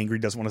just kind of angry,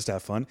 doesn't want us to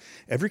have fun.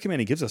 Every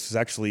command he gives us is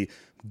actually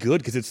good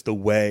because it's the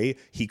way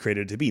he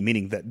created it to be,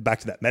 meaning that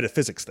back to that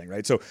metaphysics thing,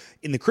 right? So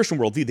in the Christian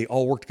worldview, they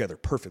all work together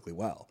perfectly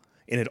well.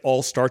 And it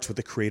all starts with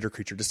the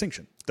creator-creature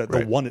distinction. The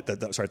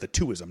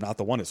twoism, not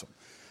the oneism.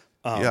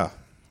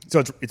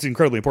 So it's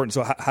incredibly important.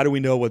 So how do we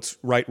know what's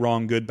right,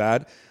 wrong, good,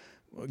 bad?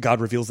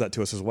 God reveals that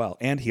to us as well.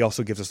 And he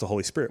also gives us the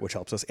Holy Spirit, which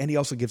helps us. And he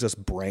also gives us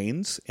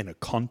brains and a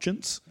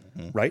conscience,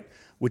 right?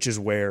 Which is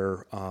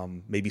where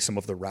maybe some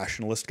of the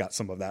rationalists got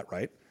some of that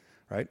right?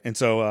 And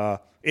so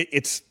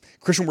it's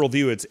Christian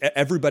worldview. It's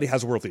everybody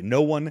has a worldview.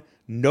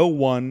 No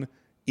one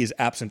is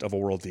absent of a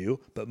worldview,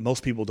 but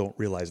most people don't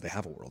realize they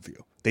have a worldview.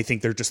 They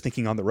think they're just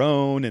thinking on their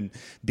own and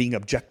being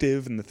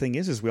objective. And the thing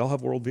is we all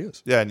have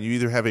worldviews. Yeah, and you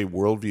either have a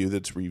worldview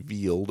that's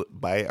revealed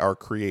by our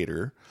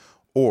Creator,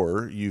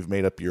 or you've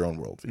made up your own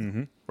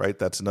worldview, right?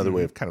 That's another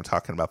way of kind of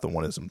talking about the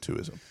oneism,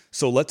 twoism.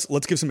 So let's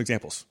give some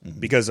examples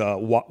because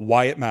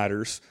why it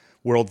matters,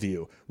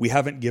 worldview. We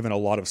haven't given a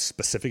lot of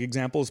specific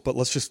examples, but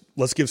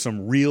let's give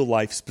some real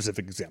life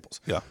specific examples.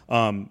 Yeah. Do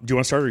you want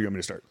to start or do you want me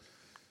to start?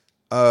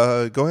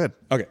 Go ahead.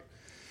 Okay.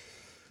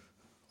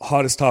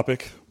 Hottest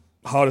topic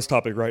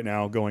right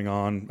now going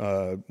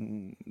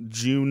on.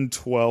 June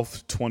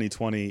 12th,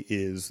 2020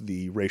 is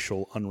the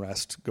racial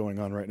unrest going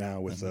on right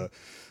now with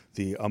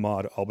the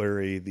Ahmaud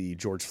Arbery, the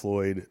George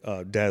Floyd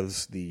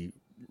deaths, the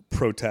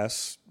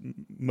protests,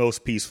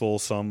 most peaceful,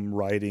 some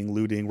rioting,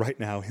 looting. Right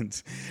now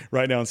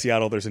in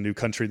Seattle, there's a new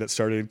country that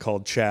started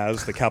called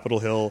Chaz, the Capitol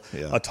Hill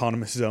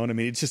Autonomous Zone. I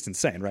mean, it's just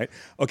insane, right?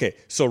 Okay,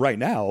 so right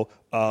now...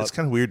 it's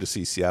kind of weird to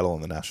see Seattle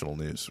on the national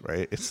news,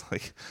 right? It's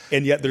like...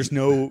 And yet there's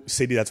no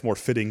city that's more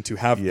fitting to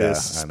have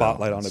this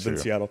spotlight on it than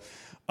Seattle.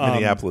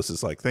 Minneapolis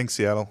is like, thanks,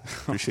 Seattle.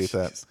 Appreciate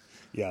that.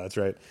 Yeah, that's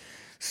right.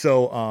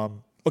 So...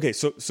 Okay,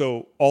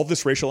 so all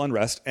this racial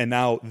unrest, and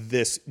now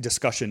this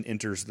discussion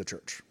enters the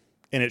church.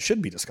 And it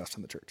should be discussed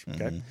in the church,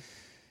 okay?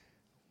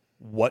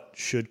 What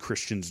should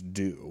Christians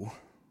do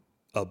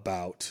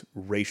about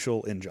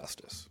racial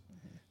injustice?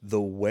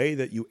 The way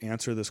that you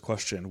answer this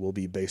question will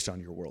be based on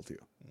your worldview.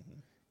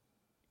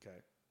 Okay,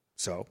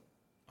 so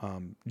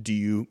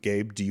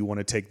Gabe, do you want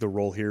to take the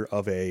role here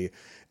of a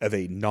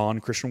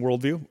non-Christian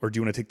worldview, or do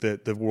you want to take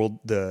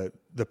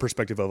the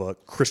perspective of a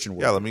Christian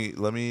worldview? Yeah,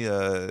 let me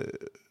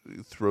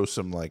throw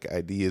some like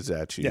ideas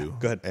at you. Yeah,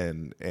 go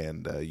ahead.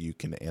 And you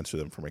can answer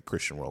them from a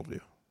Christian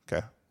worldview.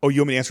 Okay. Oh,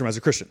 you want me to answer them as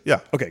a Christian? Yeah.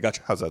 Okay,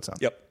 gotcha. How's that sound?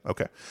 Yep.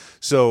 Okay.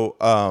 So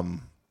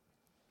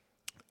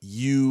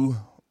you,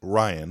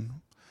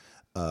 Ryan,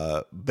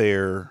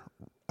 bear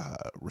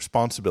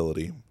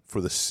responsibility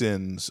for the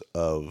sins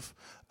of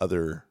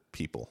other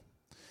people.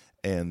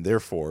 And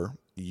therefore,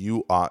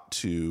 you ought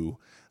to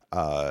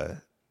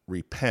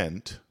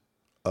repent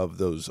of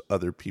those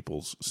other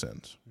people's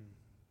sins.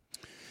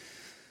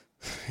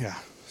 Yeah.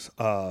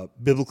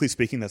 Biblically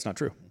speaking, that's not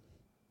true.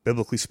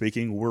 Biblically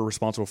speaking, we're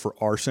responsible for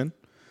our sin.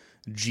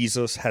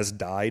 Jesus has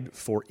died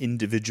for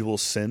individual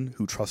sin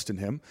who trust in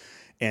him,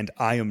 and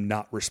I am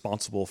not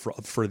responsible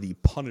for the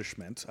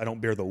punishment. I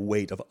don't bear the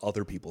weight of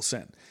other people's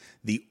sin.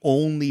 The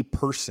only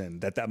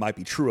person that might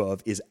be true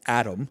of is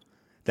Adam,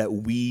 that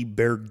we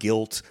bear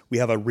guilt. We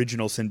have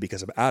original sin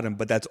because of Adam,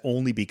 but that's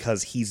only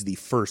because he's the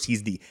first.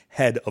 He's the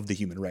head of the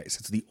human race.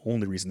 It's the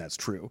only reason that's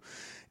true.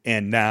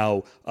 And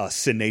now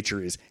sin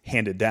nature is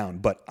handed down,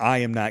 but I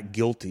am not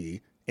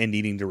guilty and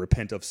needing to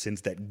repent of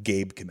sins that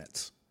Gabe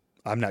commits.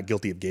 I'm not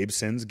guilty of Gabe's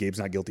sins. Gabe's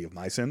not guilty of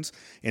my sins.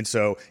 And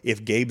so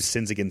if Gabe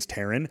sins against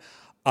Taryn,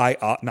 I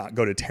ought not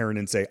go to Taryn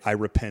and say, I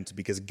repent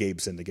because Gabe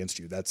sinned against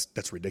you.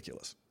 That's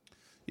ridiculous.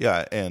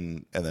 Yeah,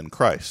 and then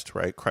Christ,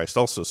 right? Christ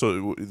also.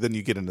 So then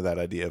you get into that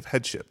idea of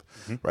headship,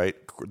 right?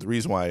 The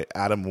reason why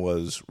Adam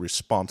was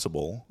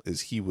responsible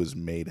is he was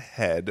made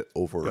head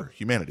over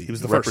humanity. He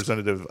was the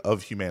representative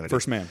of humanity.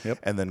 First man, yep.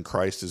 And then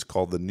Christ is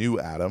called the new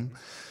Adam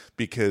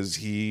because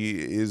he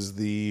is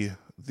the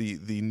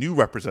new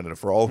representative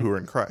for all who are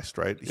in Christ,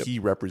 right? Yep. He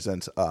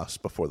represents us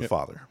before the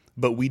Father.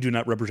 But we do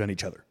not represent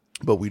each other.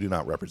 But we do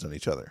not represent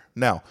each other.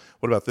 Now,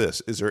 what about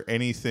this? Is there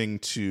anything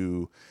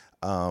to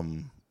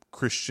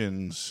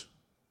Christians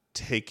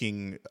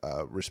taking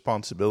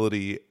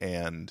responsibility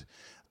and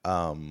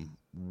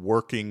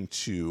working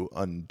to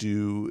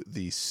undo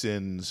the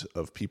sins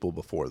of people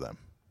before them?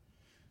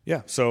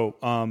 Yeah. So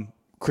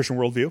Christian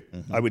worldview,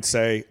 I would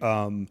say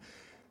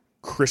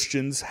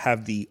Christians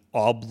have the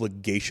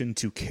obligation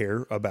to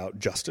care about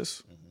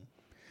justice.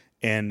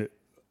 And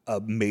a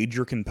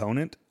major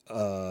component,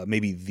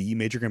 maybe the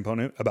major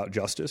component about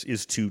justice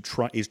is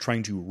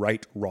trying to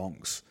right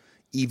wrongs.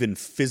 Even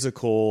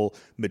physical,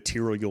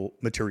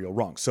 material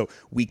wrongs. So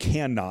I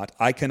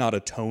cannot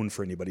atone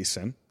for anybody's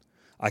sin.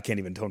 I can't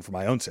even atone for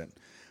my own sin.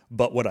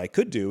 But what I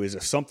could do is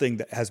if something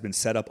that has been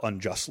set up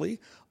unjustly,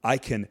 I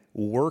can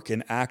work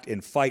and act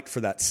and fight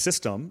for that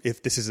system,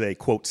 if this is a,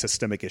 quote,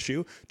 systemic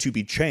issue, to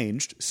be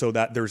changed so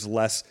that there's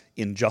less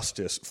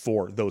injustice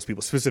for those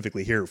people,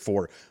 specifically here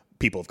for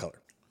people of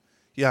color.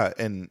 Yeah,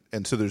 and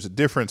so there's a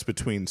difference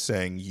between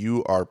saying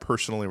you are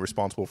personally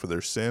responsible for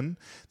their sin,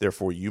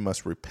 therefore you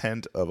must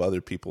repent of other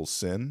people's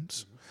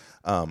sins,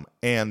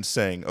 and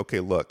saying,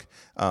 okay, look,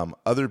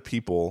 other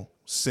people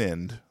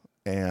sinned,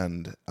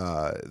 and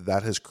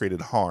that has created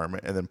harm,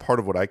 and then part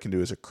of what I can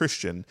do as a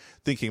Christian,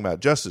 thinking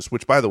about justice,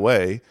 which, by the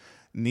way,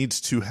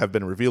 needs to have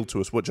been revealed to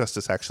us what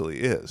justice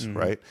actually is,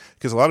 right?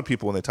 Because a lot of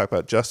people, when they talk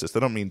about justice, they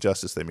don't mean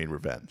justice, they mean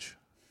revenge.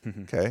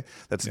 Okay,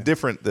 that's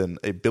different than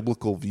a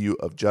biblical view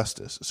of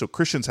justice. So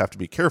Christians have to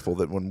be careful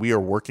that when we are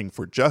working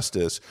for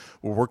justice,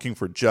 we're working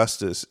for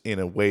justice in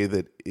a way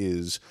that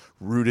is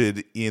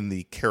rooted in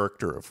the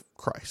character of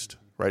Christ,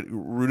 right?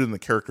 Rooted in the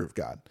character of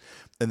God,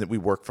 and that we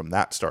work from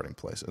that starting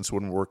place. And so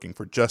when we're working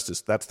for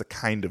justice, that's the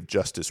kind of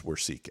justice we're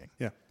seeking.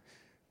 Yeah.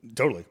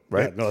 Totally.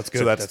 Right? Yeah, no, that's good.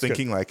 So that's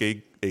thinking good. Like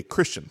a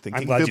Christian,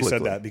 thinking I'm glad biblically. you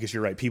said that because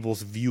you're right.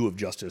 People's view of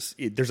justice,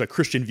 there's a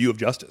Christian view of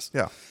justice.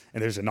 Yeah.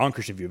 And there's a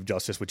non-Christian view of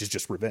justice, which is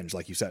just revenge,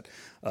 like you said,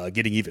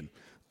 getting even.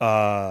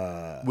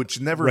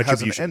 Which never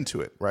has an end to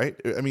it, right?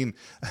 I mean...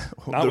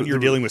 Not when you're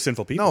dealing with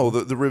sinful people. No,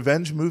 the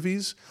revenge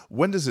movies,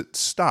 when does it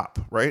stop,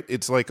 right?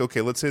 It's like,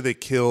 okay, let's say they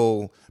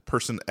kill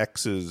person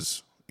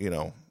X's,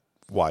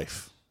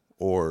 wife.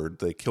 Or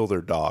they kill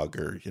their dog,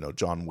 or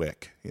John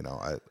Wick,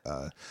 right?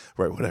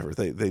 Whatever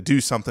they do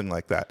something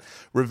like that.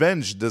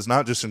 Revenge does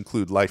not just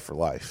include life for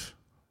life,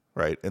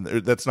 right? And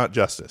that's not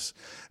justice.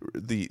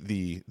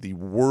 The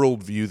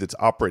worldview that's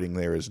operating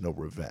there is no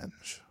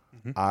revenge.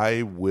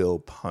 I will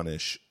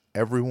punish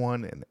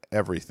everyone and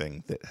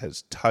everything that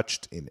has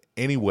touched in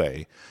any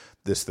way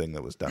this thing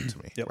that was done to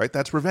me. Right?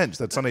 That's revenge.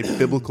 That's not a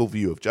biblical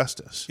view of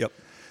justice. Yep.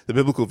 The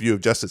biblical view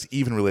of justice,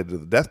 even related to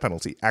the death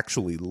penalty,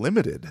 actually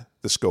limited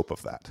the scope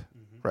of that,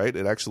 right?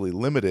 It actually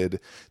limited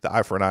the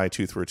eye for an eye,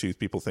 tooth for a tooth.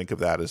 People think of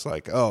that as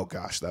like, oh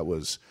gosh, that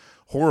was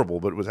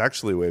horrible, but it was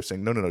actually a way of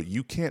saying, no,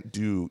 you can't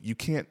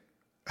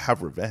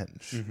have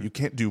revenge. You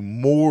can't do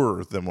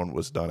more than what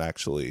was done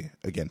actually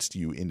against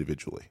you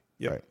individually.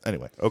 Yep. Right.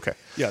 Anyway, okay.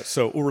 Yeah,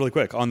 so really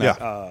quick on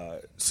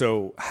that,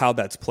 so how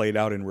that's played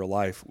out in real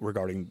life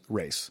regarding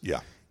race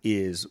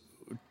is...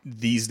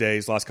 These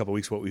days, last couple of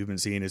weeks, what we've been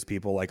seeing is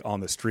people like on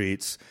the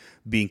streets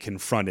being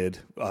confronted,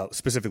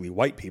 specifically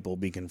white people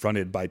being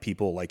confronted by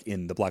people like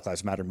in the Black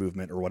Lives Matter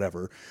movement or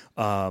whatever,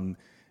 calling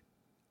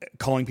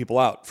people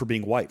out for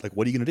being white. Like,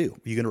 what are you going to do?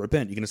 Are you going to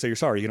repent? Are you going to say you're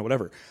sorry? Are you going to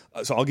whatever?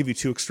 So I'll give you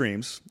two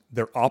extremes.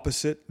 They're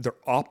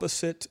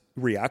opposite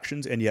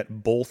reactions, and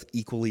yet both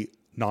equally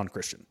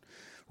non-Christian.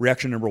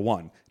 Reaction number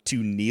one,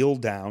 to kneel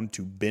down,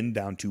 to bend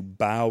down, to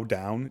bow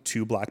down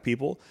to black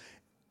people,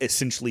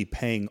 essentially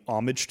paying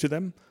homage to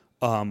them,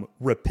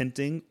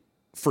 repenting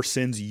for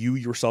sins you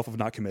yourself have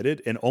not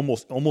committed, and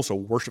almost a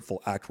worshipful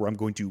act where I'm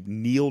going to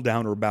kneel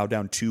down or bow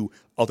down to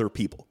other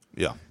people.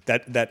 Yeah.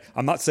 That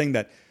I'm not saying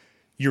that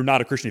you're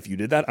not a Christian if you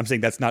did that. I'm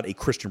saying that's not a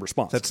Christian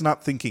response. That's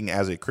not thinking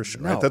as a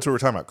Christian, right? No. That's what we're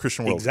talking about,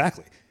 Christian world.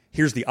 Exactly.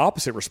 Here's the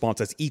opposite response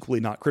that's equally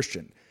not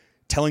Christian.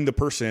 Telling the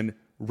person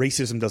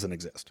racism doesn't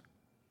exist.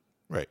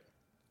 Right.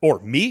 Or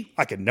me,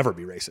 I can never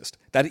be racist.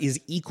 That is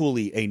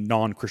equally a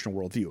non-Christian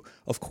worldview.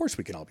 Of course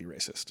we can all be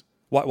racist.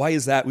 Why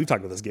is that? We've talked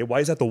about this, Gabe.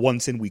 Why is that the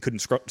one sin we couldn't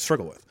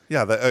struggle with?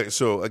 Yeah.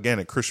 So again,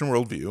 a Christian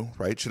worldview,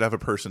 right, should have a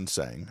person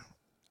saying,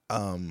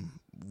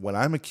 when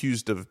I'm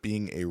accused of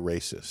being a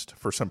racist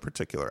for some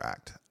particular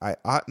act, I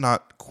ought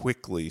not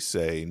quickly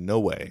say, no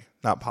way,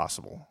 not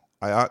possible.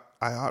 I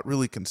ought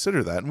really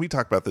consider that. And we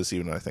talked about this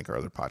even in, I think, our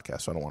other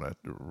podcast, so I don't want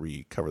to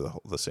recover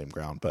the same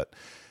ground. But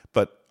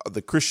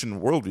the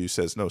Christian worldview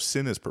says, no,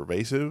 sin is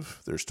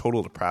pervasive. There's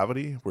total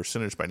depravity. We're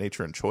sinners by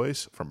nature and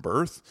choice from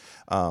birth.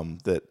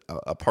 That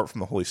apart from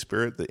the Holy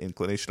Spirit, the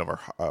inclination of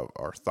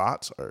our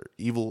thoughts are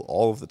evil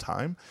all of the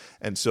time.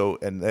 And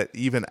that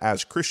even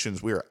as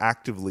Christians, we are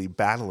actively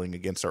battling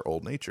against our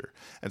old nature.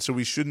 And so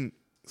we shouldn't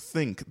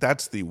think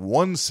that's the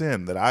one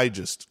sin that I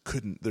just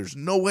couldn't. There's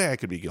no way I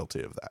could be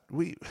guilty of that.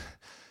 We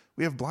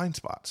have blind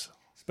spots,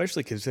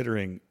 especially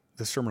considering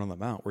the Sermon on the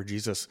Mount, where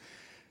Jesus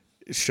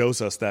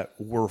shows us that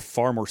we're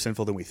far more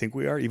sinful than we think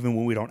we are. Even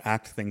when we don't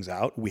act things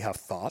out, we have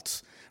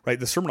thoughts, right?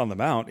 The Sermon on the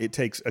Mount, it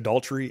takes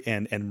adultery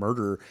and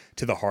murder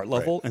to the heart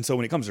level. Right. And so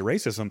when it comes to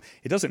racism,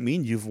 it doesn't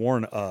mean you've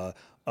worn a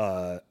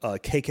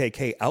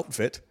KKK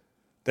outfit.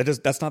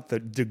 That's not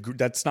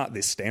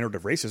the standard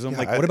of racism. Yeah,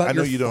 like, what about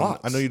your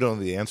thoughts? I know you don't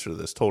know the answer to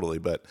this totally,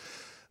 but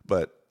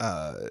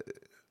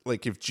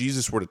like if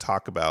Jesus were to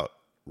talk about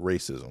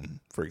racism,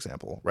 for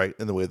example, right,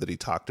 in the way that he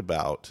talked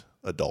about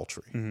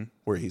adultery,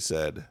 where he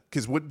said,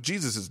 because what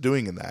Jesus is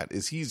doing in that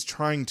is he's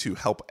trying to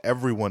help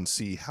everyone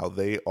see how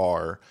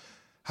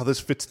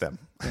this fits them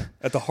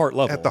at the heart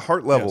level. At the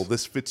heart level, yes.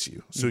 This fits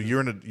you. So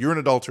you're an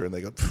adulterer, and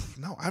they go,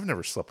 no, I've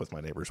never slept with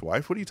my neighbor's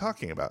wife. What are you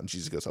talking about? And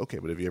Jesus goes, okay,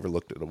 but have you ever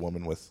looked at a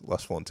woman with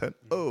lustful intent?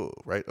 Oh,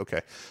 right,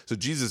 okay. So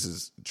Jesus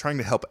is trying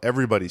to help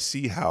everybody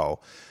see how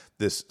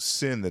this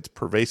sin that's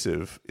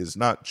pervasive is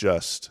not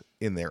just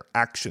in their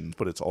actions,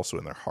 but it's also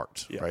in their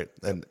hearts, right?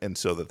 And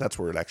so that's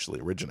where it actually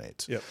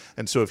originates. Yep.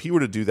 And so if he were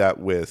to do that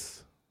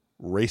with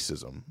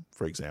racism,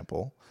 for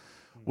example,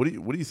 what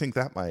do you think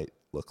that might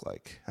look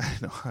like? I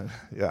know,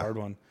 yeah, hard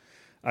one.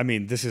 I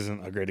mean, this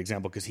isn't a great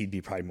example because he'd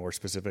be probably more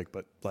specific,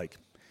 but like,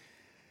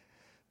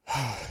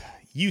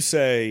 you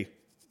say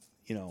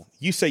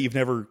you've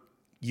never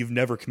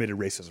committed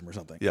racism or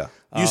something. Yeah.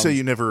 You say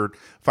you never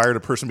fired a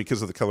person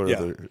because of the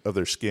color of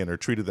their skin or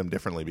treated them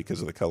differently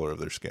because of the color of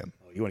their skin.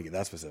 Oh, you want to get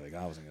that specific?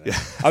 I wasn't going to.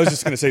 I was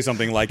just going to say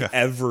something like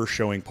ever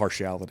showing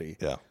partiality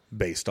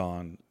based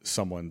on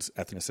someone's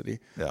ethnicity.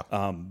 Yeah.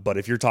 But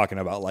if you're talking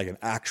about like an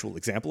actual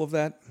example of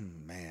that,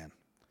 man.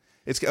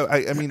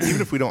 I mean, even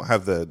if we don't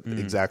have the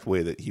exact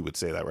way that he would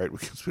say that, right?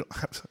 Because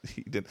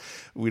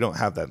we don't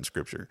have that in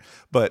Scripture.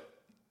 But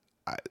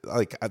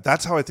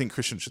that's how I think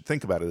Christians should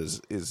think about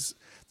it is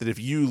that if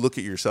you look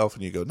at yourself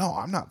and you go, no,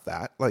 I'm not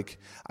that. Like,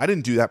 I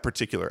didn't do that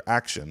particular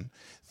action.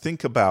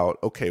 Think about,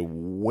 okay,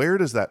 where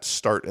does that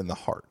start in the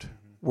heart?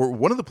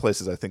 One of the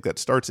places I think that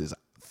starts is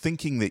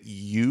thinking that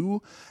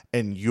you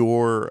and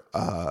your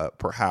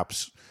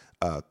perhaps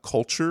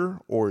culture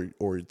or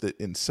that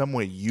in some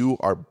way you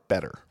are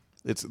better.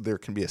 There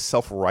can be a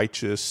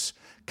self-righteous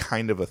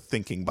kind of a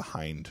thinking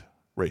behind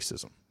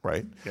racism,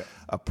 right? Yeah.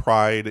 A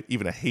pride,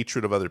 even a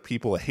hatred of other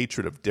people, a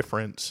hatred of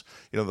difference,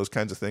 those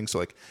kinds of things. So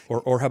like,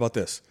 or how about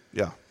this?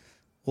 Yeah.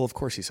 Well, of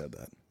course he said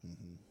that.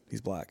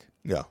 He's black.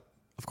 Yeah.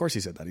 Of course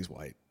he said that. He's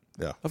white.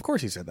 Yeah. Of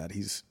course he said that.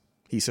 He's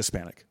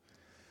Hispanic.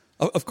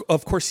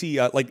 Of course he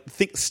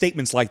think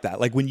statements like that.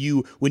 Like when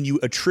you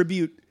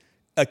attribute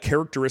a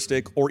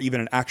characteristic or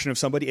even an action of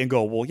somebody and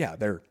go, well, yeah,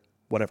 they're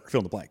whatever, fill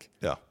in the blank.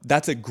 Yeah.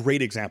 That's a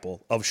great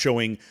example of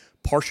showing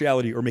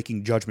partiality or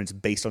making judgments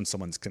based on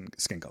someone's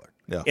skin color.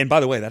 Yeah. And by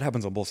the way, that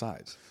happens on both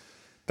sides.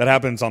 That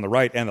happens on the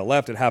right and the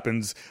left. It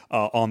happens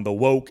on the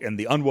woke and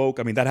the unwoke.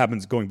 I mean, that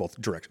happens going both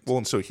directions. Well,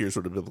 and so here's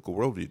what a biblical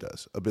worldview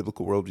does. A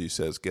biblical worldview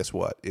says, guess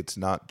what? It's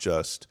not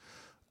just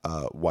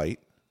white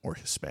or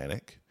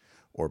Hispanic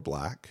or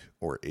black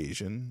or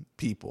Asian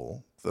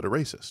people that are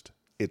racist.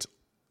 It's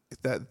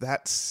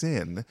that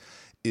sin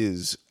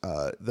is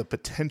the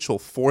potential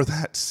for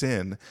that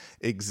sin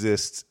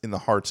exists in the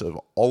hearts of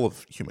all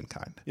of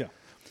humankind. Yeah.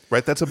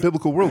 Right? That's a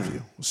biblical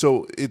worldview.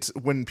 So it's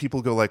when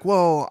people go like,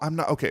 well, I'm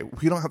not, okay,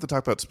 we don't have to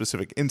talk about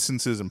specific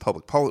instances in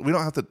public policy. We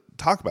don't have to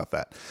talk about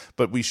that.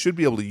 But we should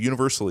be able to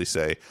universally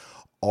say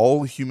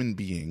all human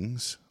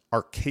beings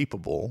are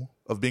capable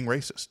of being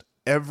racist.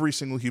 Every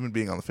single human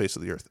being on the face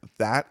of the earth.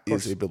 That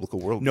is a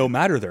biblical worldview. No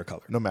matter their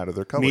color. No matter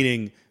their color.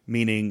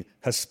 Meaning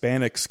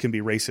Hispanics can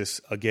be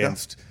racist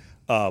against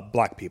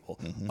black people.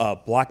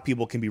 Black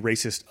people can be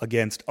racist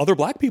against other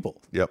black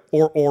people. Yep.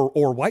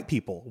 Or white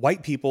people.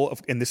 White people,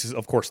 and this is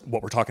of course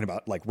what we're talking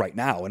about like right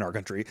now in our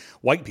country.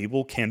 White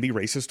people can be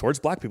racist towards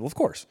black people, of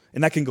course,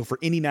 and that can go for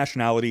any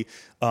nationality,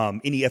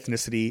 any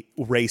ethnicity,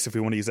 race, if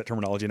we want to use that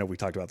terminology. I know we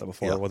talked about that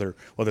before. Yeah.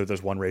 Whether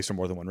there's one race or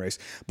more than one race.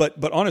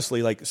 But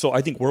honestly, like, so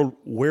I think where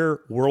the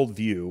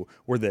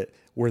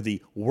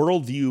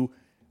worldview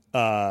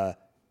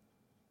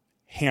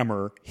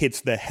hammer hits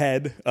the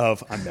head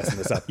of, I'm messing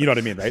this up, you know what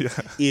I mean, right? Yeah.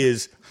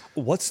 Is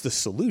what's the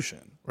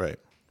solution? Right.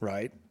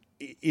 Right?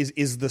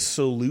 Is the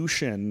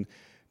solution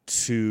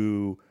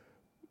to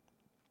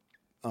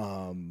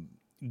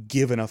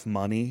give enough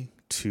money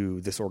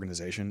to this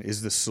organization?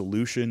 Is the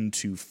solution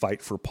to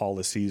fight for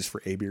policies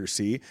for A, B, or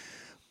C?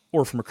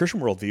 Or from a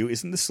Christian worldview,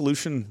 isn't the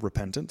solution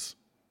repentance?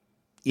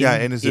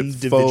 And is it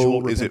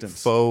individual faux? Is it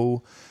repentance.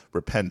 faux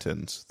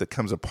repentance that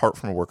comes apart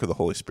from a work of the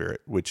Holy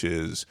Spirit, which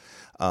is,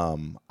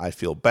 I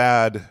feel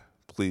bad.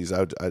 Please,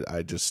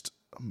 I just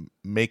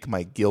make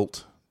my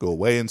guilt go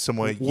away in some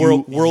way.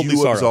 Worldly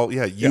sorrow.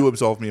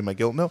 Absolve me of my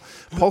guilt. No,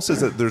 Paul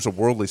says that there's a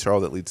worldly sorrow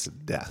that leads to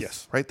death.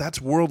 Yes. Right?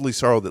 That's worldly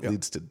sorrow that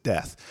leads to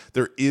death.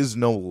 There is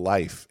no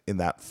life in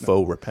that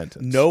faux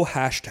repentance. No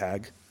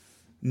hashtag,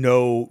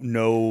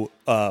 no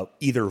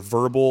either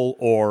verbal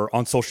or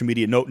on social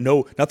media,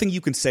 no nothing you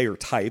can say or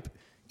type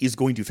is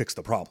going to fix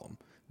the problem.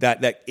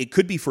 That it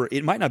could be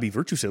it might not be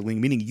virtue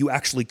signaling, meaning you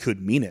actually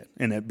could mean it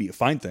and it'd be a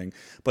fine thing,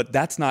 but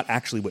that's not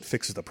actually what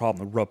fixes the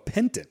problem.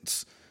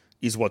 Repentance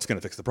is what's going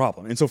to fix the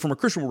problem. And so from a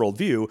Christian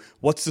worldview,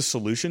 what's the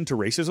solution to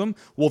racism?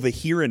 Well, the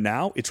here and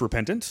now, it's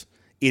repentance.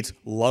 It's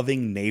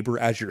loving neighbor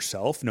as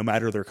yourself, no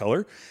matter their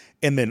color.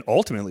 And then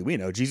ultimately, we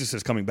know Jesus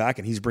is coming back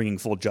and he's bringing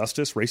full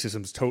justice.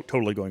 Racism's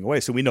totally going away.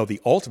 So we know the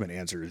ultimate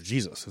answer is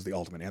Jesus is the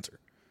ultimate answer,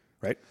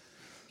 right?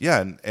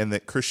 Yeah, and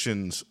that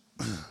Christians,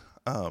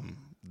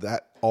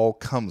 that all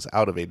comes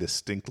out of a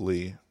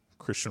distinctly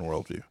Christian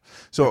worldview.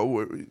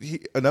 So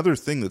another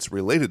thing that's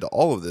related to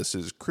all of this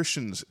is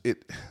Christians.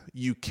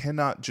 You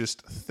cannot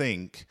just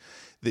think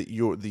that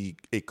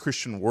a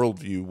Christian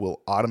worldview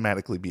will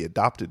automatically be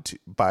adopted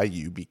by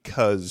you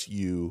because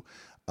you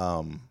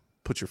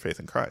put your faith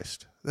in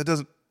Christ. It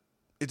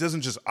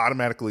doesn't just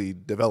automatically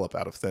develop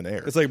out of thin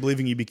air. It's like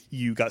believing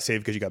you got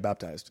saved because you got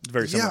baptized. It's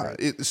very similar.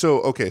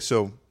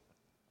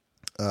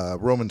 Yeah.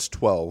 Romans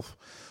 12,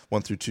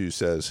 1-2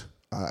 says,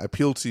 I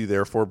appeal to you,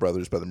 therefore,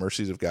 brothers, by the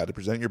mercies of God, to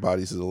present your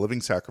bodies as a living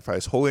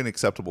sacrifice, holy and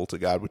acceptable to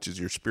God, which is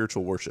your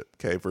spiritual worship.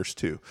 Okay, verse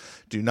 2.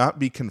 Do not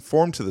be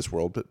conformed to this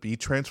world, but be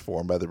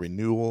transformed by the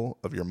renewal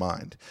of your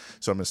mind.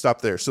 So I'm going to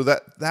stop there. So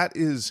that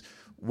is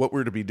what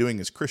we're to be doing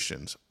as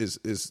Christians,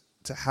 is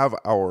to have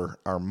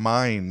our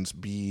minds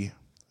be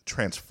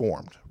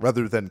transformed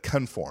rather than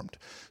conformed.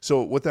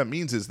 So what that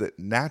means is that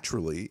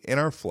naturally in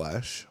our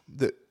flesh,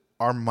 that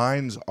our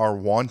minds are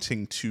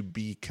wanting to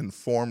be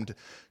conformed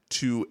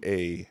to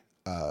a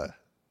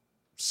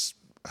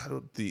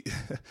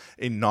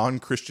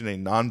non-Christian, a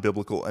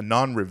non-biblical, a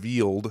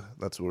non-revealed,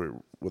 that's what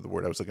the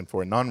word I was looking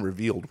for, a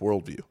non-revealed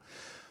worldview.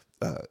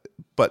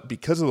 But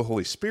because of the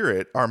Holy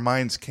Spirit, our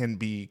minds can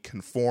be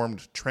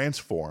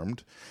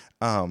transformed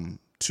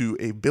to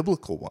a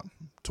biblical one,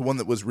 to one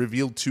that was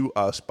revealed to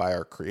us by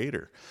our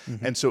Creator.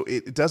 Mm-hmm. And so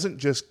it doesn't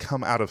just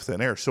come out of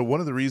thin air. So one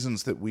of the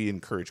reasons that we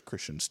encourage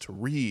Christians to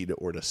read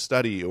or to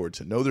study or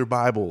to know their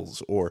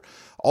Bibles or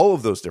all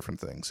of those different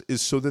things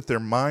is so that their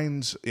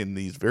minds in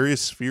these various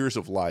spheres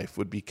of life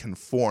would be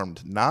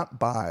conformed not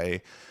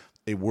by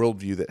a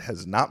worldview that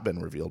has not been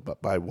revealed,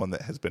 but by one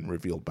that has been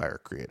revealed by our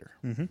Creator.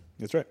 Mm-hmm.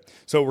 That's right.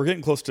 So we're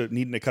getting close to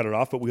needing to cut it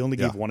off, but we only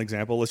gave one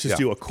example. Let's just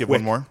do a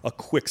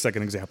quick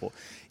second example.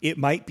 It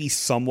might be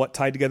somewhat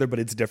tied together, but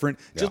it's different.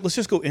 Let's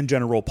just go in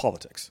general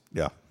politics.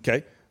 Yeah.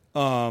 Okay.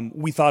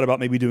 We thought about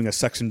maybe doing a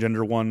sex and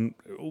gender one.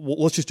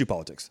 Let's just do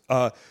politics.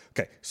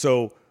 Okay.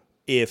 So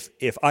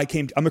if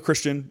I'm a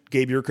Christian,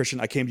 Gabe, you're a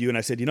Christian, I came to you and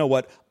I said, you know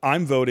what?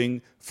 I'm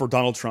voting for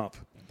Donald Trump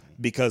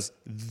because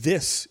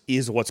this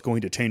is what's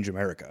going to change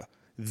America.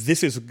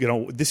 This is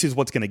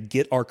what's going to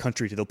get our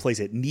country to the place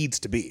it needs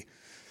to be.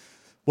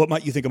 What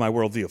might you think of my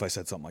worldview if I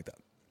said something like that?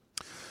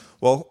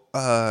 Well,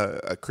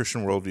 a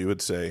Christian worldview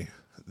would say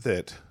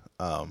that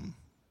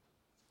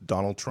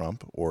Donald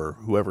Trump or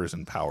whoever is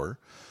in power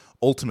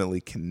ultimately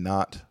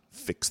cannot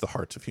fix the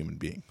hearts of human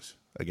beings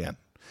again.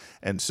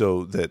 And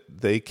so that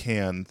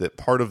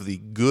part of the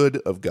good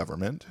of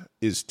government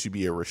is to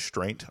be a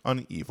restraint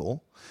on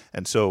evil.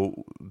 And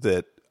so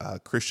that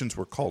Christians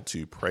were called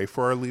to pray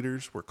for our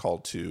leaders. We're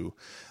called to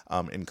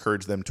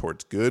encourage them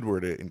towards good. We're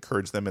to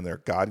encourage them in their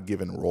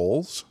God-given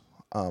roles.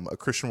 A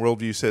Christian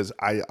worldview says,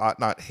 I ought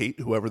not hate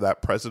whoever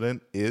that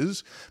president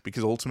is,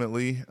 because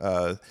ultimately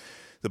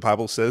the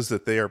Bible says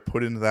that they are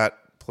put into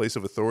that place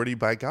of authority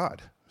by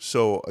God.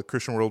 So a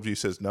Christian worldview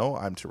says, no,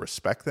 I'm to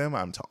respect them,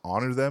 I'm to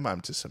honor them,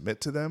 I'm to submit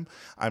to them,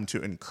 I'm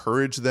to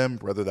encourage them,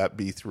 whether that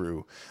be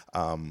through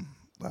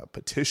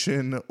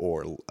petition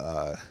or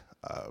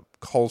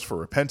calls for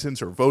repentance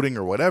or voting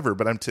or whatever,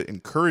 but I'm to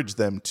encourage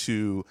them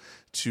to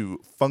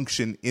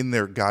function in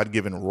their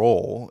God-given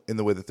role in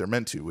the way that they're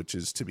meant to, which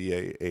is to be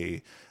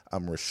a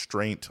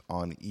restraint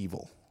on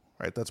evil.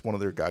 Right, that's one of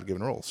their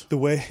God-given roles.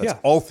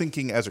 All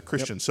thinking as a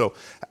Christian. Yep. So,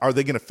 are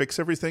they going to fix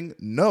everything?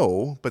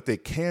 No, but they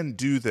can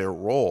do their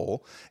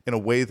role in a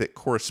way that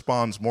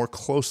corresponds more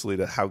closely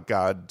to how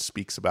God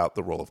speaks about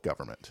the role of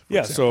government.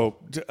 So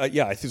I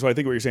think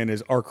what you're saying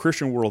is our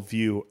Christian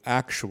worldview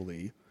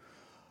actually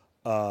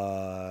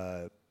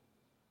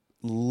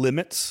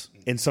limits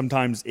and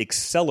sometimes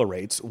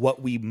accelerates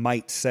what we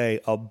might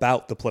say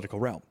about the political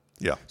realm.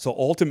 Yeah. So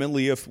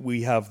ultimately, if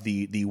we have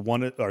the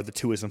one or the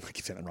twoism, I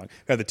keep saying that wrong.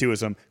 We have the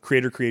twoism,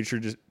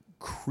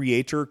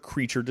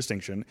 creator-creature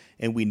distinction,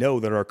 and we know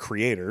that our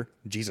Creator,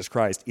 Jesus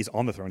Christ, is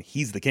on the throne.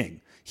 He's the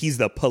king. He's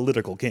the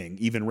political king,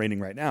 even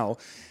reigning right now.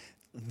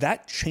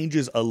 That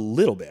changes a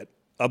little bit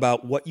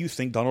about what you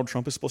think Donald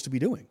Trump is supposed to be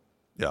doing.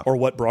 Yeah. or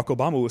what Barack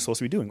Obama was supposed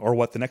to be doing, or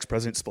what the next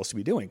president is supposed to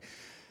be doing.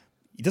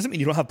 It doesn't mean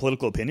you don't have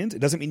political opinions. It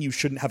doesn't mean you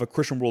shouldn't have a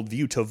Christian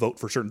worldview to vote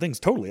for certain things.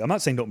 Totally. I'm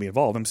not saying don't be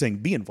involved. I'm saying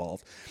be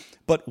involved.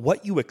 But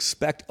what you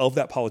expect of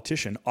that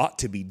politician ought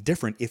to be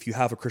different if you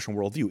have a Christian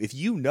worldview. If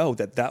you know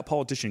that that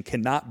politician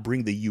cannot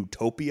bring the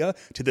utopia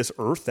to this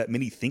earth that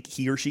many think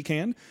he or she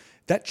can,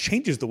 that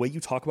changes the way you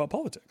talk about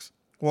politics.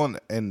 Well,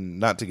 and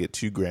not to get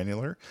too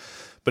granular,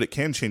 but it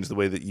can change the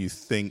way that you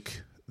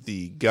think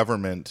the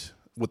government,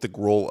 what the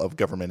role of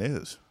government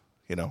is.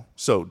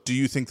 So do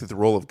you think that the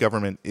role of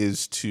government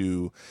is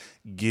to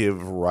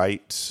give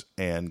rights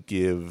and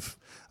give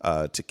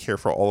to care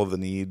for all of the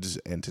needs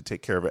and to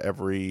take care of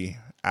every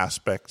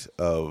aspect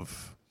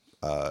of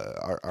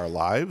our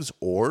lives,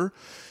 or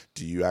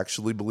do you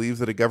actually believe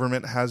that a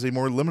government has a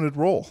more limited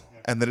role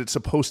and that it's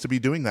supposed to be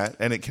doing that,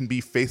 and it can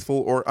be faithful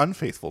or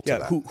unfaithful to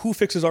that? Who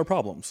fixes our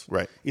problems?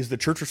 Right. Is the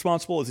church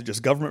responsible? Is it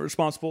just government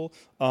responsible?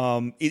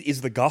 Is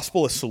the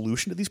gospel a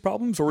solution to these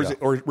problems, or is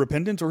it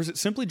repentance, or is it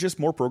simply just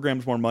more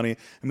programs, more money?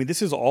 I mean,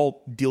 this is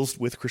all deals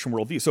with Christian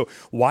worldview. So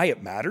why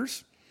it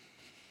matters?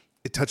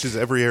 It touches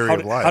every area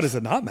of life. How does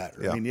it not matter?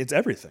 Yeah. I mean, it's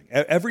everything.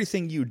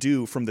 Everything you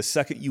do from the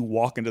second you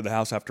walk into the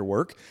house after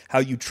work, how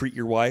you treat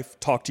your wife,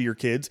 talk to your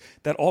kids,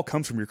 that all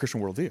comes from your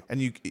Christian worldview.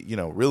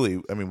 And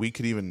really, I mean,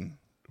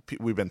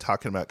 we've been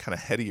talking about kind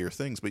of headier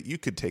things, but you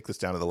could take this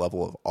down to the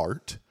level of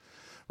art,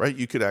 right?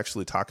 You could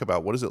actually talk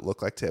about what does it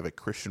look like to have a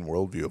Christian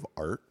worldview of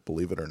art,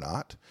 believe it or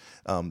not,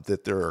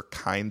 that there are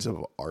kinds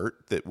of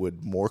art that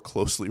would more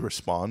closely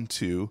respond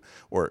to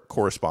or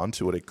correspond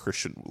to what a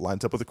Christian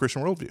lines up with a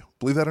Christian worldview.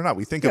 Believe that or not.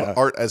 We think of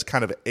art as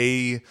kind of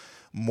a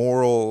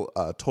moral,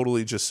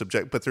 totally just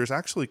subject, but there's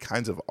actually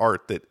kinds of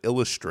art that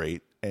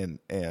illustrate and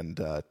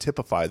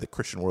typify the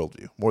Christian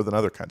worldview more than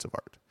other kinds of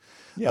art.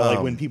 Yeah,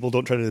 like when people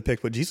don't try to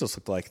depict what Jesus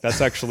looked like.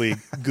 That's actually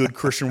good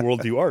Christian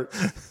worldview art.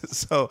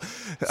 So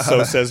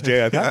says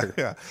J.I. Packer.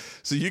 Yeah.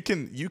 So you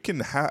can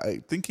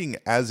thinking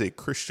as a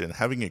Christian,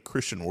 having a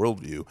Christian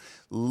worldview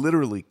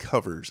literally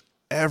covers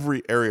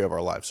every area of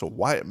our life. So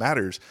why it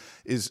matters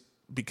is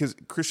because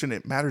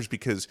it matters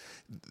because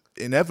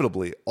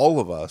inevitably all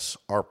of us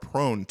are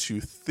prone to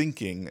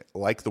thinking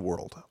like the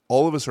world.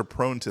 All of us are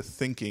prone to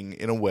thinking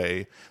in a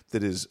way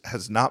that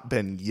has not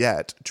been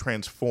yet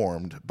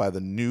transformed by the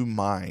new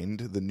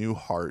mind, the new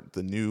heart,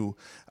 the new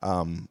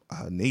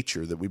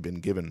nature that we've been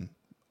given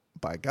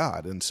by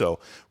God. And so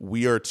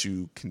we are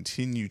to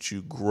continue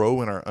to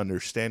grow in our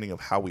understanding of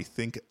how we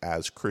think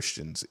as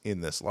Christians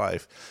in this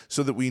life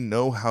so that we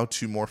know how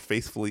to more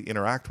faithfully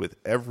interact with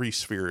every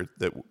sphere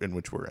in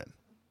which we're in.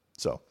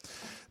 So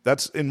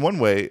that's in one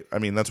way, I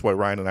mean, that's why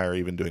Ryan and I are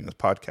even doing this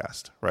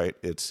podcast, right?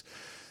 It's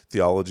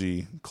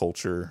theology,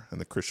 culture, and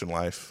the Christian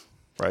life,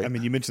 right? I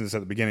mean, you mentioned this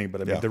at the beginning,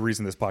 but I mean, the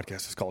reason this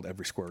podcast is called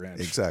Every Square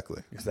Inch.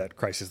 Exactly. Is that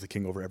Christ is the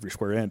king over every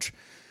square inch.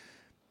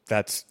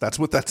 That's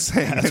what that's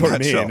saying. That's what I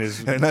mean.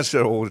 In a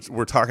nutshell,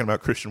 we're talking about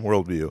Christian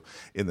worldview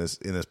in this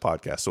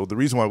podcast. So the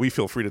reason why we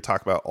feel free to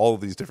talk about all of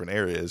these different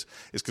areas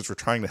is because we're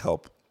trying to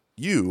help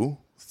you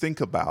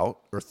think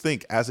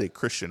as a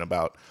Christian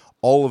about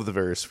all of the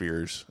various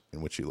spheres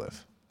in which you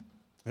live.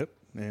 Yep.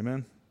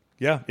 Amen.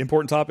 Yeah.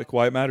 Important topic.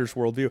 Why it matters.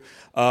 Worldview.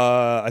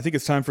 I think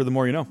it's time for the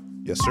more you know.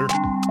 Yes, sir.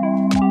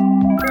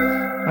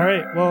 All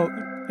right. Well,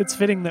 it's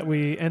fitting that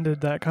we ended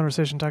that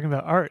conversation talking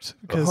about art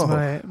because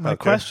my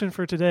question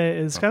for today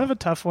is kind of a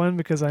tough one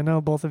because I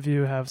know both of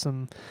you have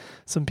some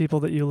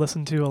people that you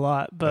listen to a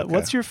lot. But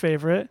what's your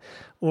favorite,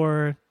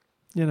 or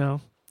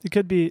it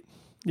could be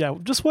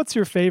just what's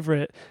your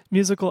favorite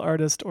musical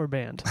artist or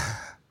band?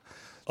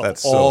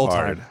 That's so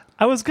hard. Time.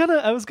 I was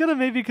gonna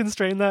maybe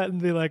constrain that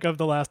and be like of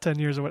the last 10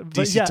 years or what, but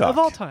DC talk. Of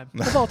all time.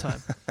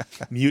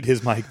 Mute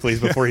his mic, please,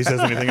 before he says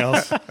anything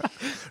else.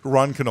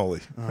 Ron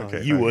Canoli.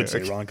 Okay, you would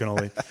say Ron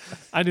Canoli.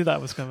 I knew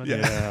that was coming.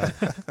 Yeah.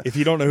 If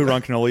you don't know who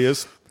Ron Canoli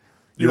is,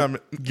 you're good.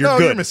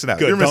 You're missing out.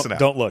 Good. You're missing out.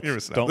 Don't look. You're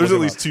missing out. Don't There's look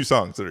at least 2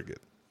 songs that are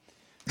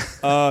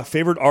good.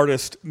 Favorite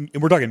artist?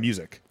 We're talking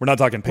music. We're not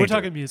talking painter. We're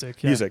talking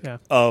music. Yeah, music yeah.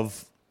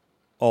 Of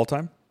all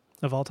time.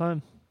 Of all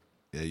time.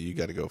 Yeah, you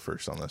got to go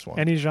first on this one.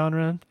 Any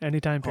genre, any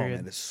time period. Oh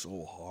man, it's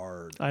so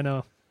hard. I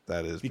know.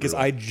 That is because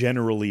brutal. I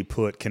generally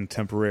put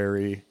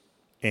contemporary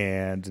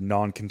and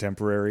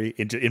non-contemporary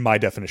in my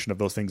definition of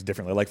those things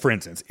differently. Like, for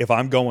instance, if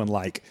I'm going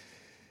like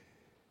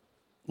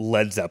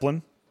Led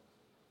Zeppelin,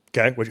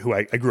 okay, who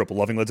I grew up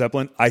loving Led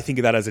Zeppelin, I think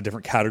of that as a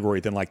different category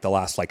than like the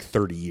last like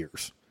 30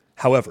 years.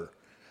 However,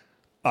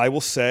 I will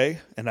say,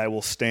 and I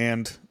will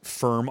stand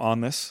firm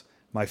on this,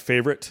 my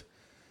favorite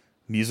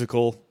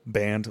musical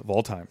band of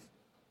all time,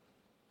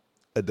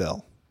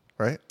 Adele,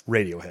 right?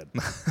 Radiohead.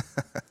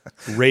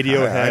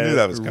 Radiohead. I knew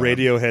that was coming.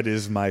 Radiohead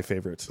is my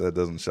favorite. That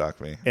doesn't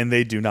shock me. And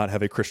they do not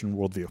have a Christian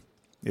worldview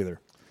either.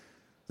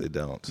 They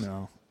don't.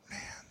 No. Man.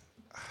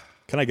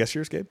 Can I guess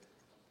yours, Gabe?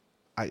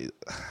 I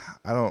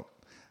don't.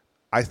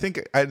 I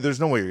think there's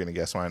no way you're going to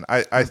guess mine.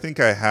 I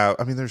think I have.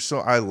 I mean,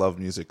 I love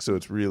music, so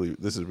this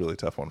is a really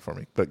tough one for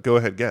me. But go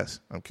ahead, guess.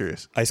 I'm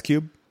curious. Ice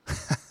Cube?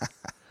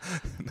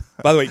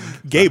 By the way,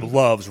 Gabe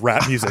loves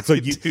rap music. So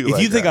if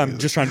you think I'm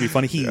just trying to be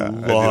funny, he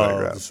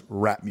loves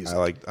rap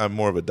music. I'm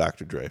more of a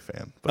Dr. Dre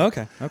fan.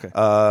 But,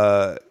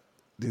 Okay.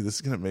 Dude, this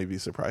is gonna maybe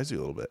surprise you a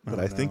little bit, but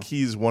I think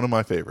he's one of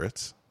my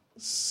favorites.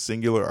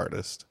 Singular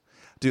artist.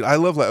 Dude, I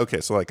love I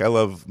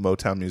love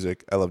Motown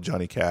music. I love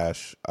Johnny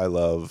Cash. I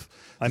love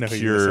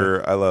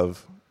Cure. I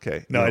love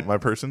my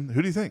person.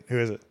 Who do you think? Who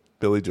is it?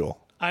 Billy Joel.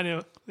 I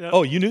knew. Yep.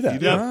 Oh, you knew that.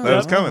 That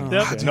was coming.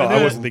 Yep. No,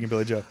 I wasn't thinking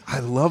Billy Joel. I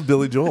love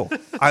Billy Joel.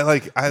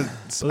 Billy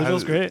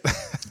Joel's great.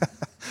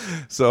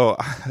 So,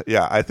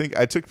 yeah, I think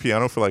I took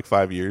piano for like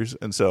 5 years,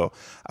 and so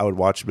I would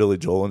watch Billy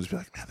Joel and just be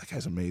like, man, that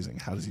guy's amazing.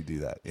 How does he do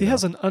that? He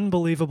has an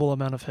unbelievable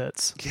amount of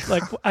hits.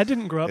 Like, I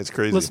didn't grow up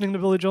listening to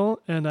Billy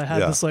Joel, and I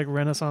had this like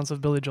renaissance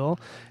of Billy Joel,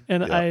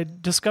 and I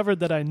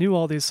discovered that I knew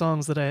all these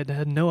songs that I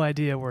had no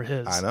idea were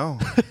his. I know.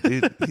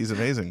 Dude, he's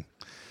amazing.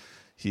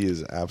 He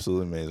is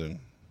absolutely amazing.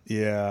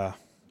 Yeah.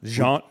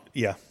 Genre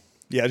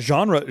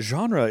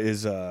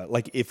is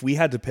like, if we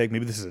had to pick,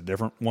 maybe this is a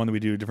different one that we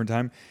do a different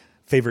time,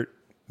 favorite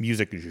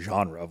music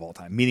genre of all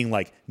time, meaning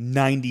like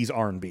 90s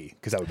R&B,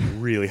 because that would be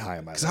really high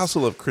on my list. I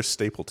also love Chris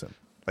Stapleton.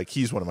 Like,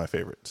 he's one of my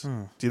favors.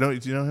 Do you know him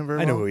very well?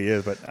 I know who he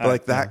is, but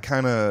like that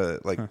kind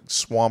of like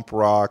swamp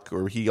rock,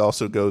 or he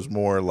also goes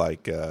more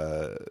like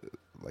has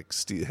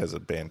a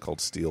band called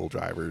Steel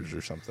Drivers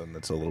or something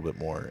that's a little bit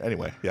more.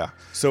 Anyway, yeah.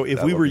 So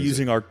if we were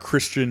using our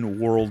Christian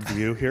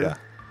worldview here,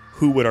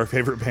 who would our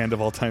favorite band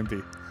of all time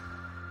be?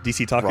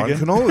 DC Talk Ron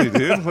again? Canoli,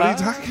 dude. What are you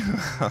talking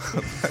about?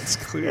 That's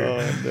clear.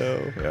 Oh,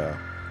 no.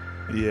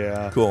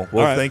 Yeah. Cool.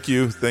 Well, thank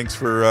you. Thanks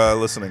for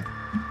listening.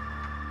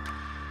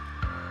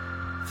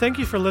 Thank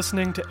you for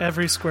listening to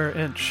Every Square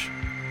Inch.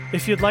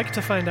 If you'd like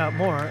to find out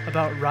more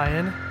about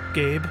Ryan,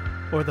 Gabe,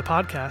 or the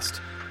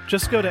podcast,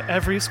 just go to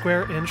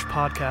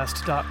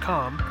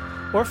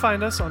everysquareinchpodcast.com or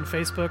find us on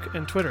Facebook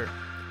and Twitter.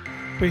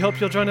 We hope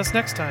you'll join us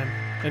next time,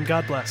 and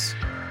God bless.